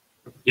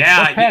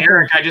 Yeah,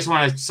 Eric, I just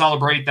want to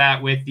celebrate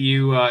that with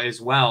you as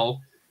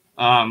well.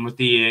 With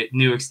the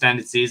new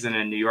extended season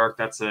in New York,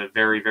 that's a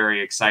very,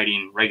 very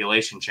exciting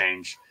regulation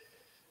change.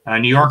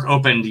 New York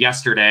opened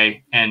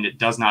yesterday, and it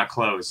does not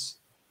close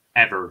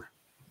ever.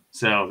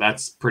 So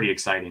that's pretty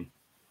exciting.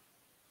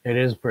 It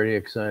is pretty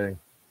exciting.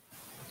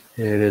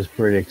 It is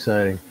pretty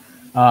exciting.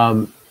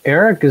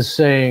 Eric is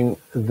saying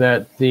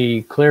that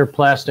the clear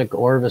plastic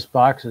Orvis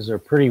boxes are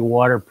pretty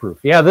waterproof.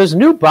 Yeah, those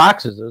new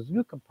boxes, those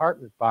new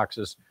compartment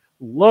boxes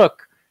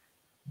look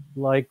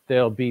like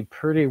they'll be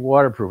pretty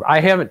waterproof. I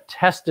haven't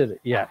tested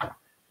it yet,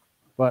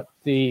 but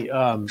the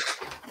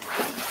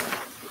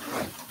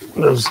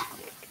those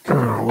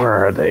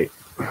where are they?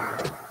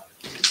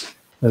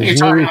 You're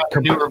talking about the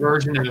newer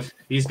version of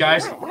these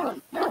guys?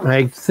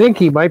 I think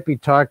he might be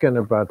talking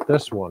about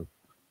this one.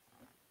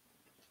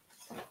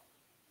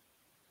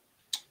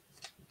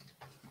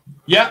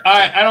 Yeah,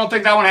 I don't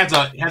think that one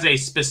has a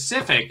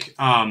specific.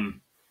 I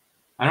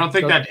don't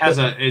think that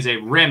is a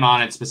rim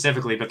on it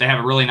specifically, but they have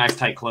a really nice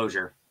tight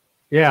closure.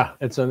 Yeah,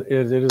 it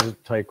is a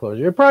tight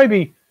closure. It'd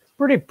probably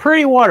be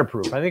pretty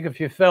waterproof. I think if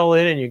you fell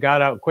in and you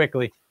got out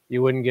quickly,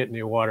 you wouldn't get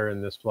any water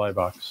in this fly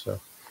box. So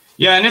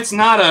yeah, and it's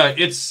not a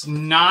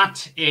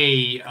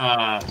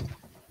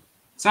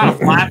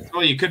flat.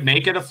 Well, you could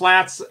make it a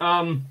flats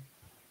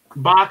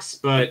box,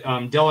 but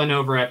Dylan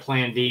over at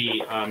Plan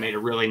D made a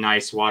really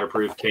nice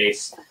waterproof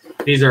case.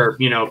 These are,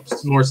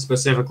 more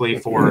specifically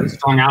for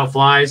strung out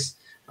flies,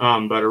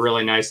 but a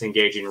really nice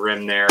engaging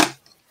rim there,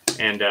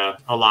 and a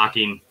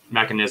locking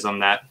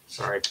mechanism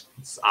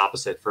it's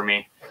opposite for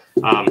me.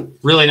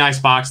 Really nice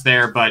box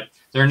there, but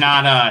they're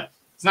not,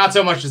 it's not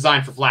so much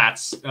designed for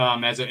flats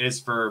as it is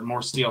for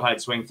more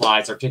steelhead swing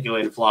flies,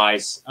 articulated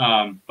flies,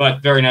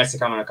 but very nice to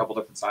come in a couple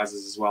different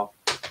sizes as well.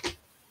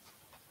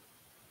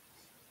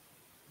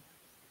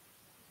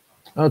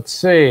 Let's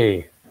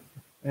see.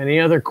 Any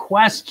other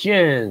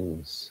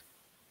questions?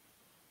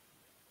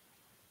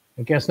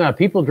 I guess not.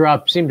 People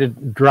seem to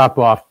drop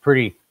off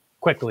pretty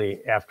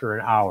quickly after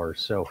an hour.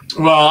 So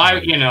well,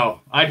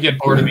 I'd get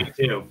bored of me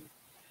too.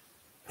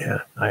 Yeah,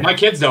 my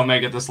kids don't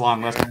make it this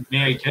long. Are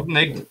you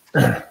kidding?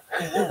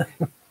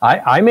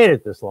 I made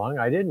it this long.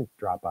 I didn't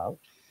drop out.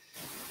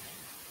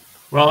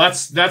 Well,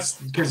 that's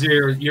because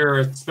you're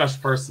a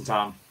special person,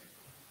 Tom.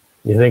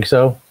 You think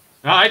so?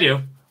 Oh, I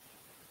do.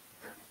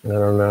 I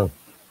don't know.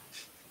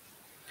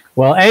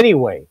 Well,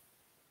 anyway,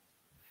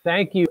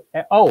 thank you.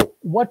 Oh,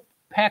 what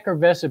Packer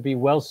vest would be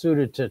well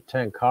suited to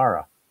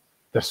Tenkara?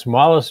 The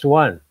smallest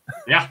one.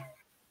 Yeah,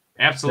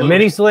 absolutely. The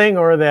mini sling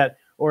or that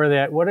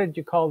what did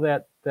you call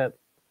that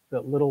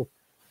little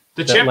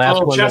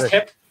little chest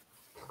hip?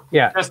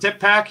 Yeah, chest hip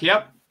pack.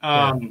 Yep.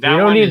 You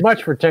don't need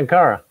much for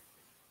Tenkara.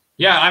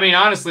 Yeah, I mean,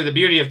 honestly, the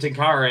beauty of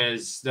Tenkara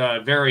is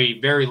very,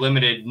 very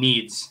limited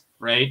needs,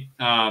 right?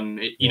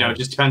 It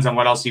just depends on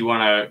what else you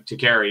want to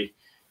carry.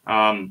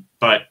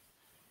 But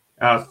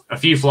a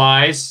few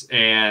flies,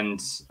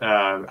 and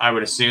I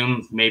would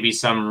assume maybe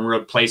some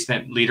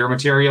replacement leader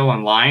material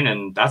and line,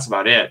 and that's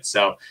about it.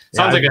 So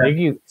sounds like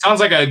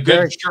a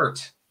good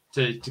shirt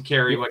to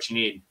carry what you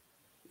need.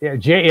 Yeah,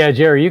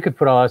 Jerry, you could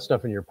put all that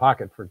stuff in your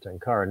pocket for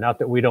Tenkara. Not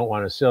that we don't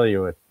want to sell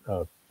you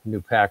a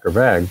new pack or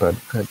bag, but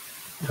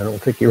I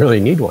don't think you really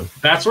need one.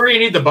 That's where you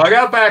need the bug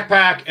out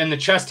backpack and the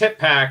chest hip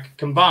pack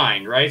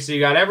combined, right? So you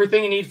got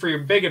everything you need for your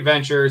big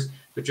adventures,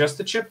 but just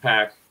the chip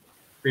pack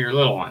for your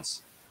little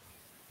ones.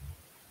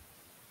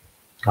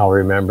 I'll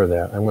remember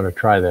that. I'm going to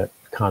try that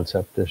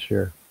concept this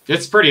year.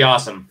 It's pretty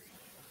awesome.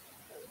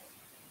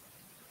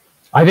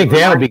 I think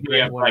that'll be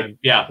great.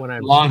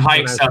 Long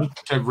hikes up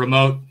to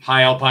remote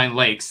high alpine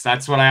lakes.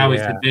 That's what I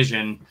always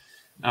envision.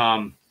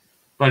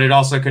 But it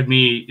also could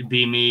be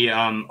me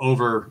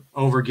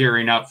over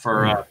gearing up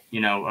for a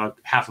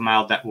half a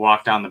mile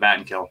walk down the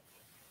Battenkill.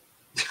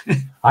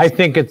 I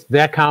think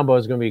that combo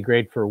is going to be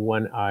great for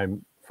when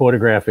I'm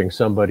photographing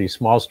somebody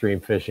small stream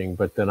fishing,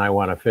 but then I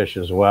want to fish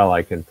as well.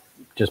 I can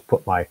just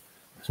put my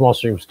small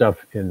stream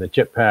stuff in the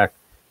chip pack,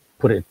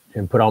 put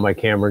all my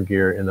camera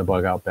gear in the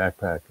bug out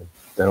backpack, and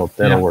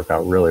that'll work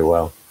out really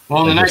well.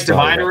 Well, the nice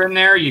divider in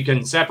there, you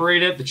can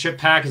separate it. The chip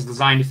pack is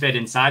designed to fit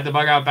inside the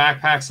bug out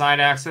backpack side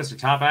access or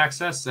top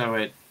access, so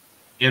it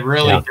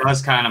really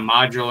does kind of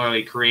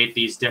modularly create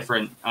these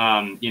different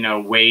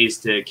ways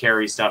to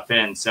carry stuff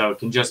in. So it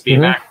can just be a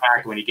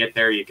backpack. When you get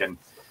there, you can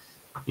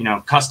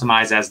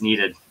customize as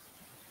needed.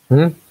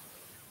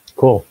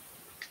 Cool.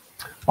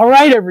 All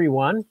right,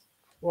 everyone.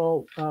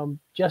 Well,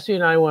 Jesse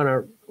and I want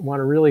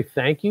to really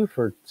thank you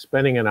for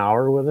spending an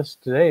hour with us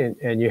today,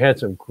 and you had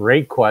some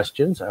great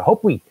questions. I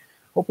hope we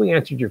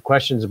answered your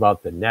questions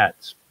about the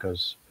nets,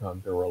 because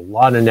there were a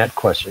lot of net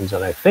questions,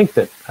 and I think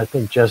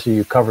Jesse,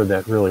 you covered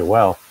that really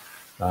well.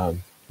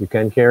 You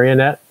can carry a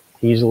net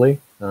easily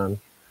on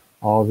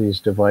all these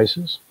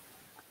devices,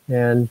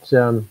 and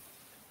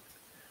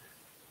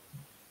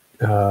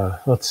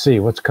let's see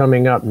what's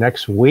coming up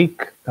next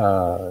week.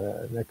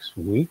 Next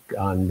week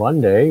on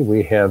Monday,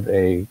 we have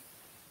a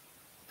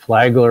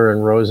Flagler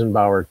and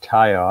Rosenbauer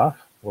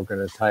tie-off. We're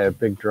going to tie a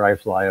big dry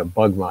fly of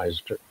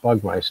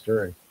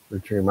Bugmeister,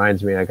 which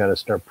reminds me I got to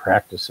start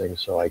practicing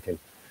so I can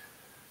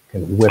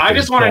whip. I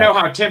just want to know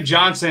how Tim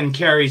Johnson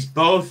carries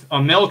both a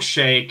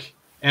milkshake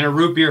and a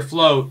root beer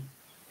float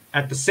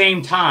at the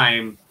same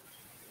time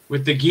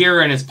with the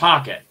gear in his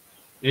pocket.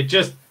 I'm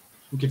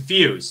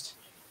confused.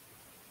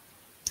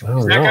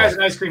 That guy's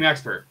an ice cream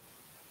expert.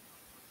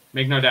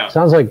 Make no doubt.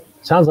 Sounds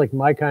like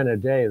my kind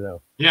of day, though.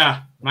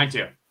 Yeah, mine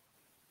too.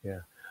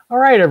 Yeah. All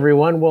right,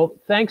 everyone. Well,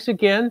 thanks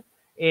again,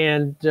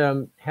 and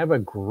have a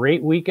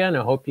great weekend.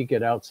 I hope you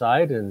get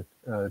outside and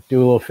do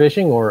a little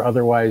fishing or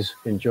otherwise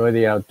enjoy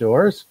the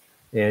outdoors.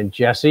 And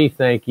Jesse,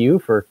 thank you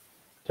for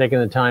taking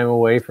the time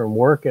away from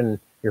work and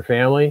your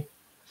family.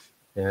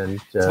 And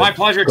it's my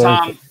pleasure,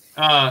 Tom.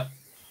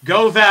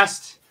 Go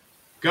Vest,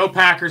 go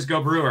Packers,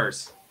 go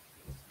Brewers.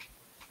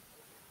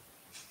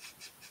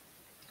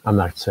 I'm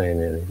not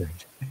saying anything.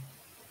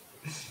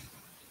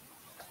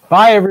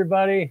 Bye,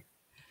 everybody.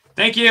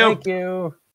 Thank you. Thank you.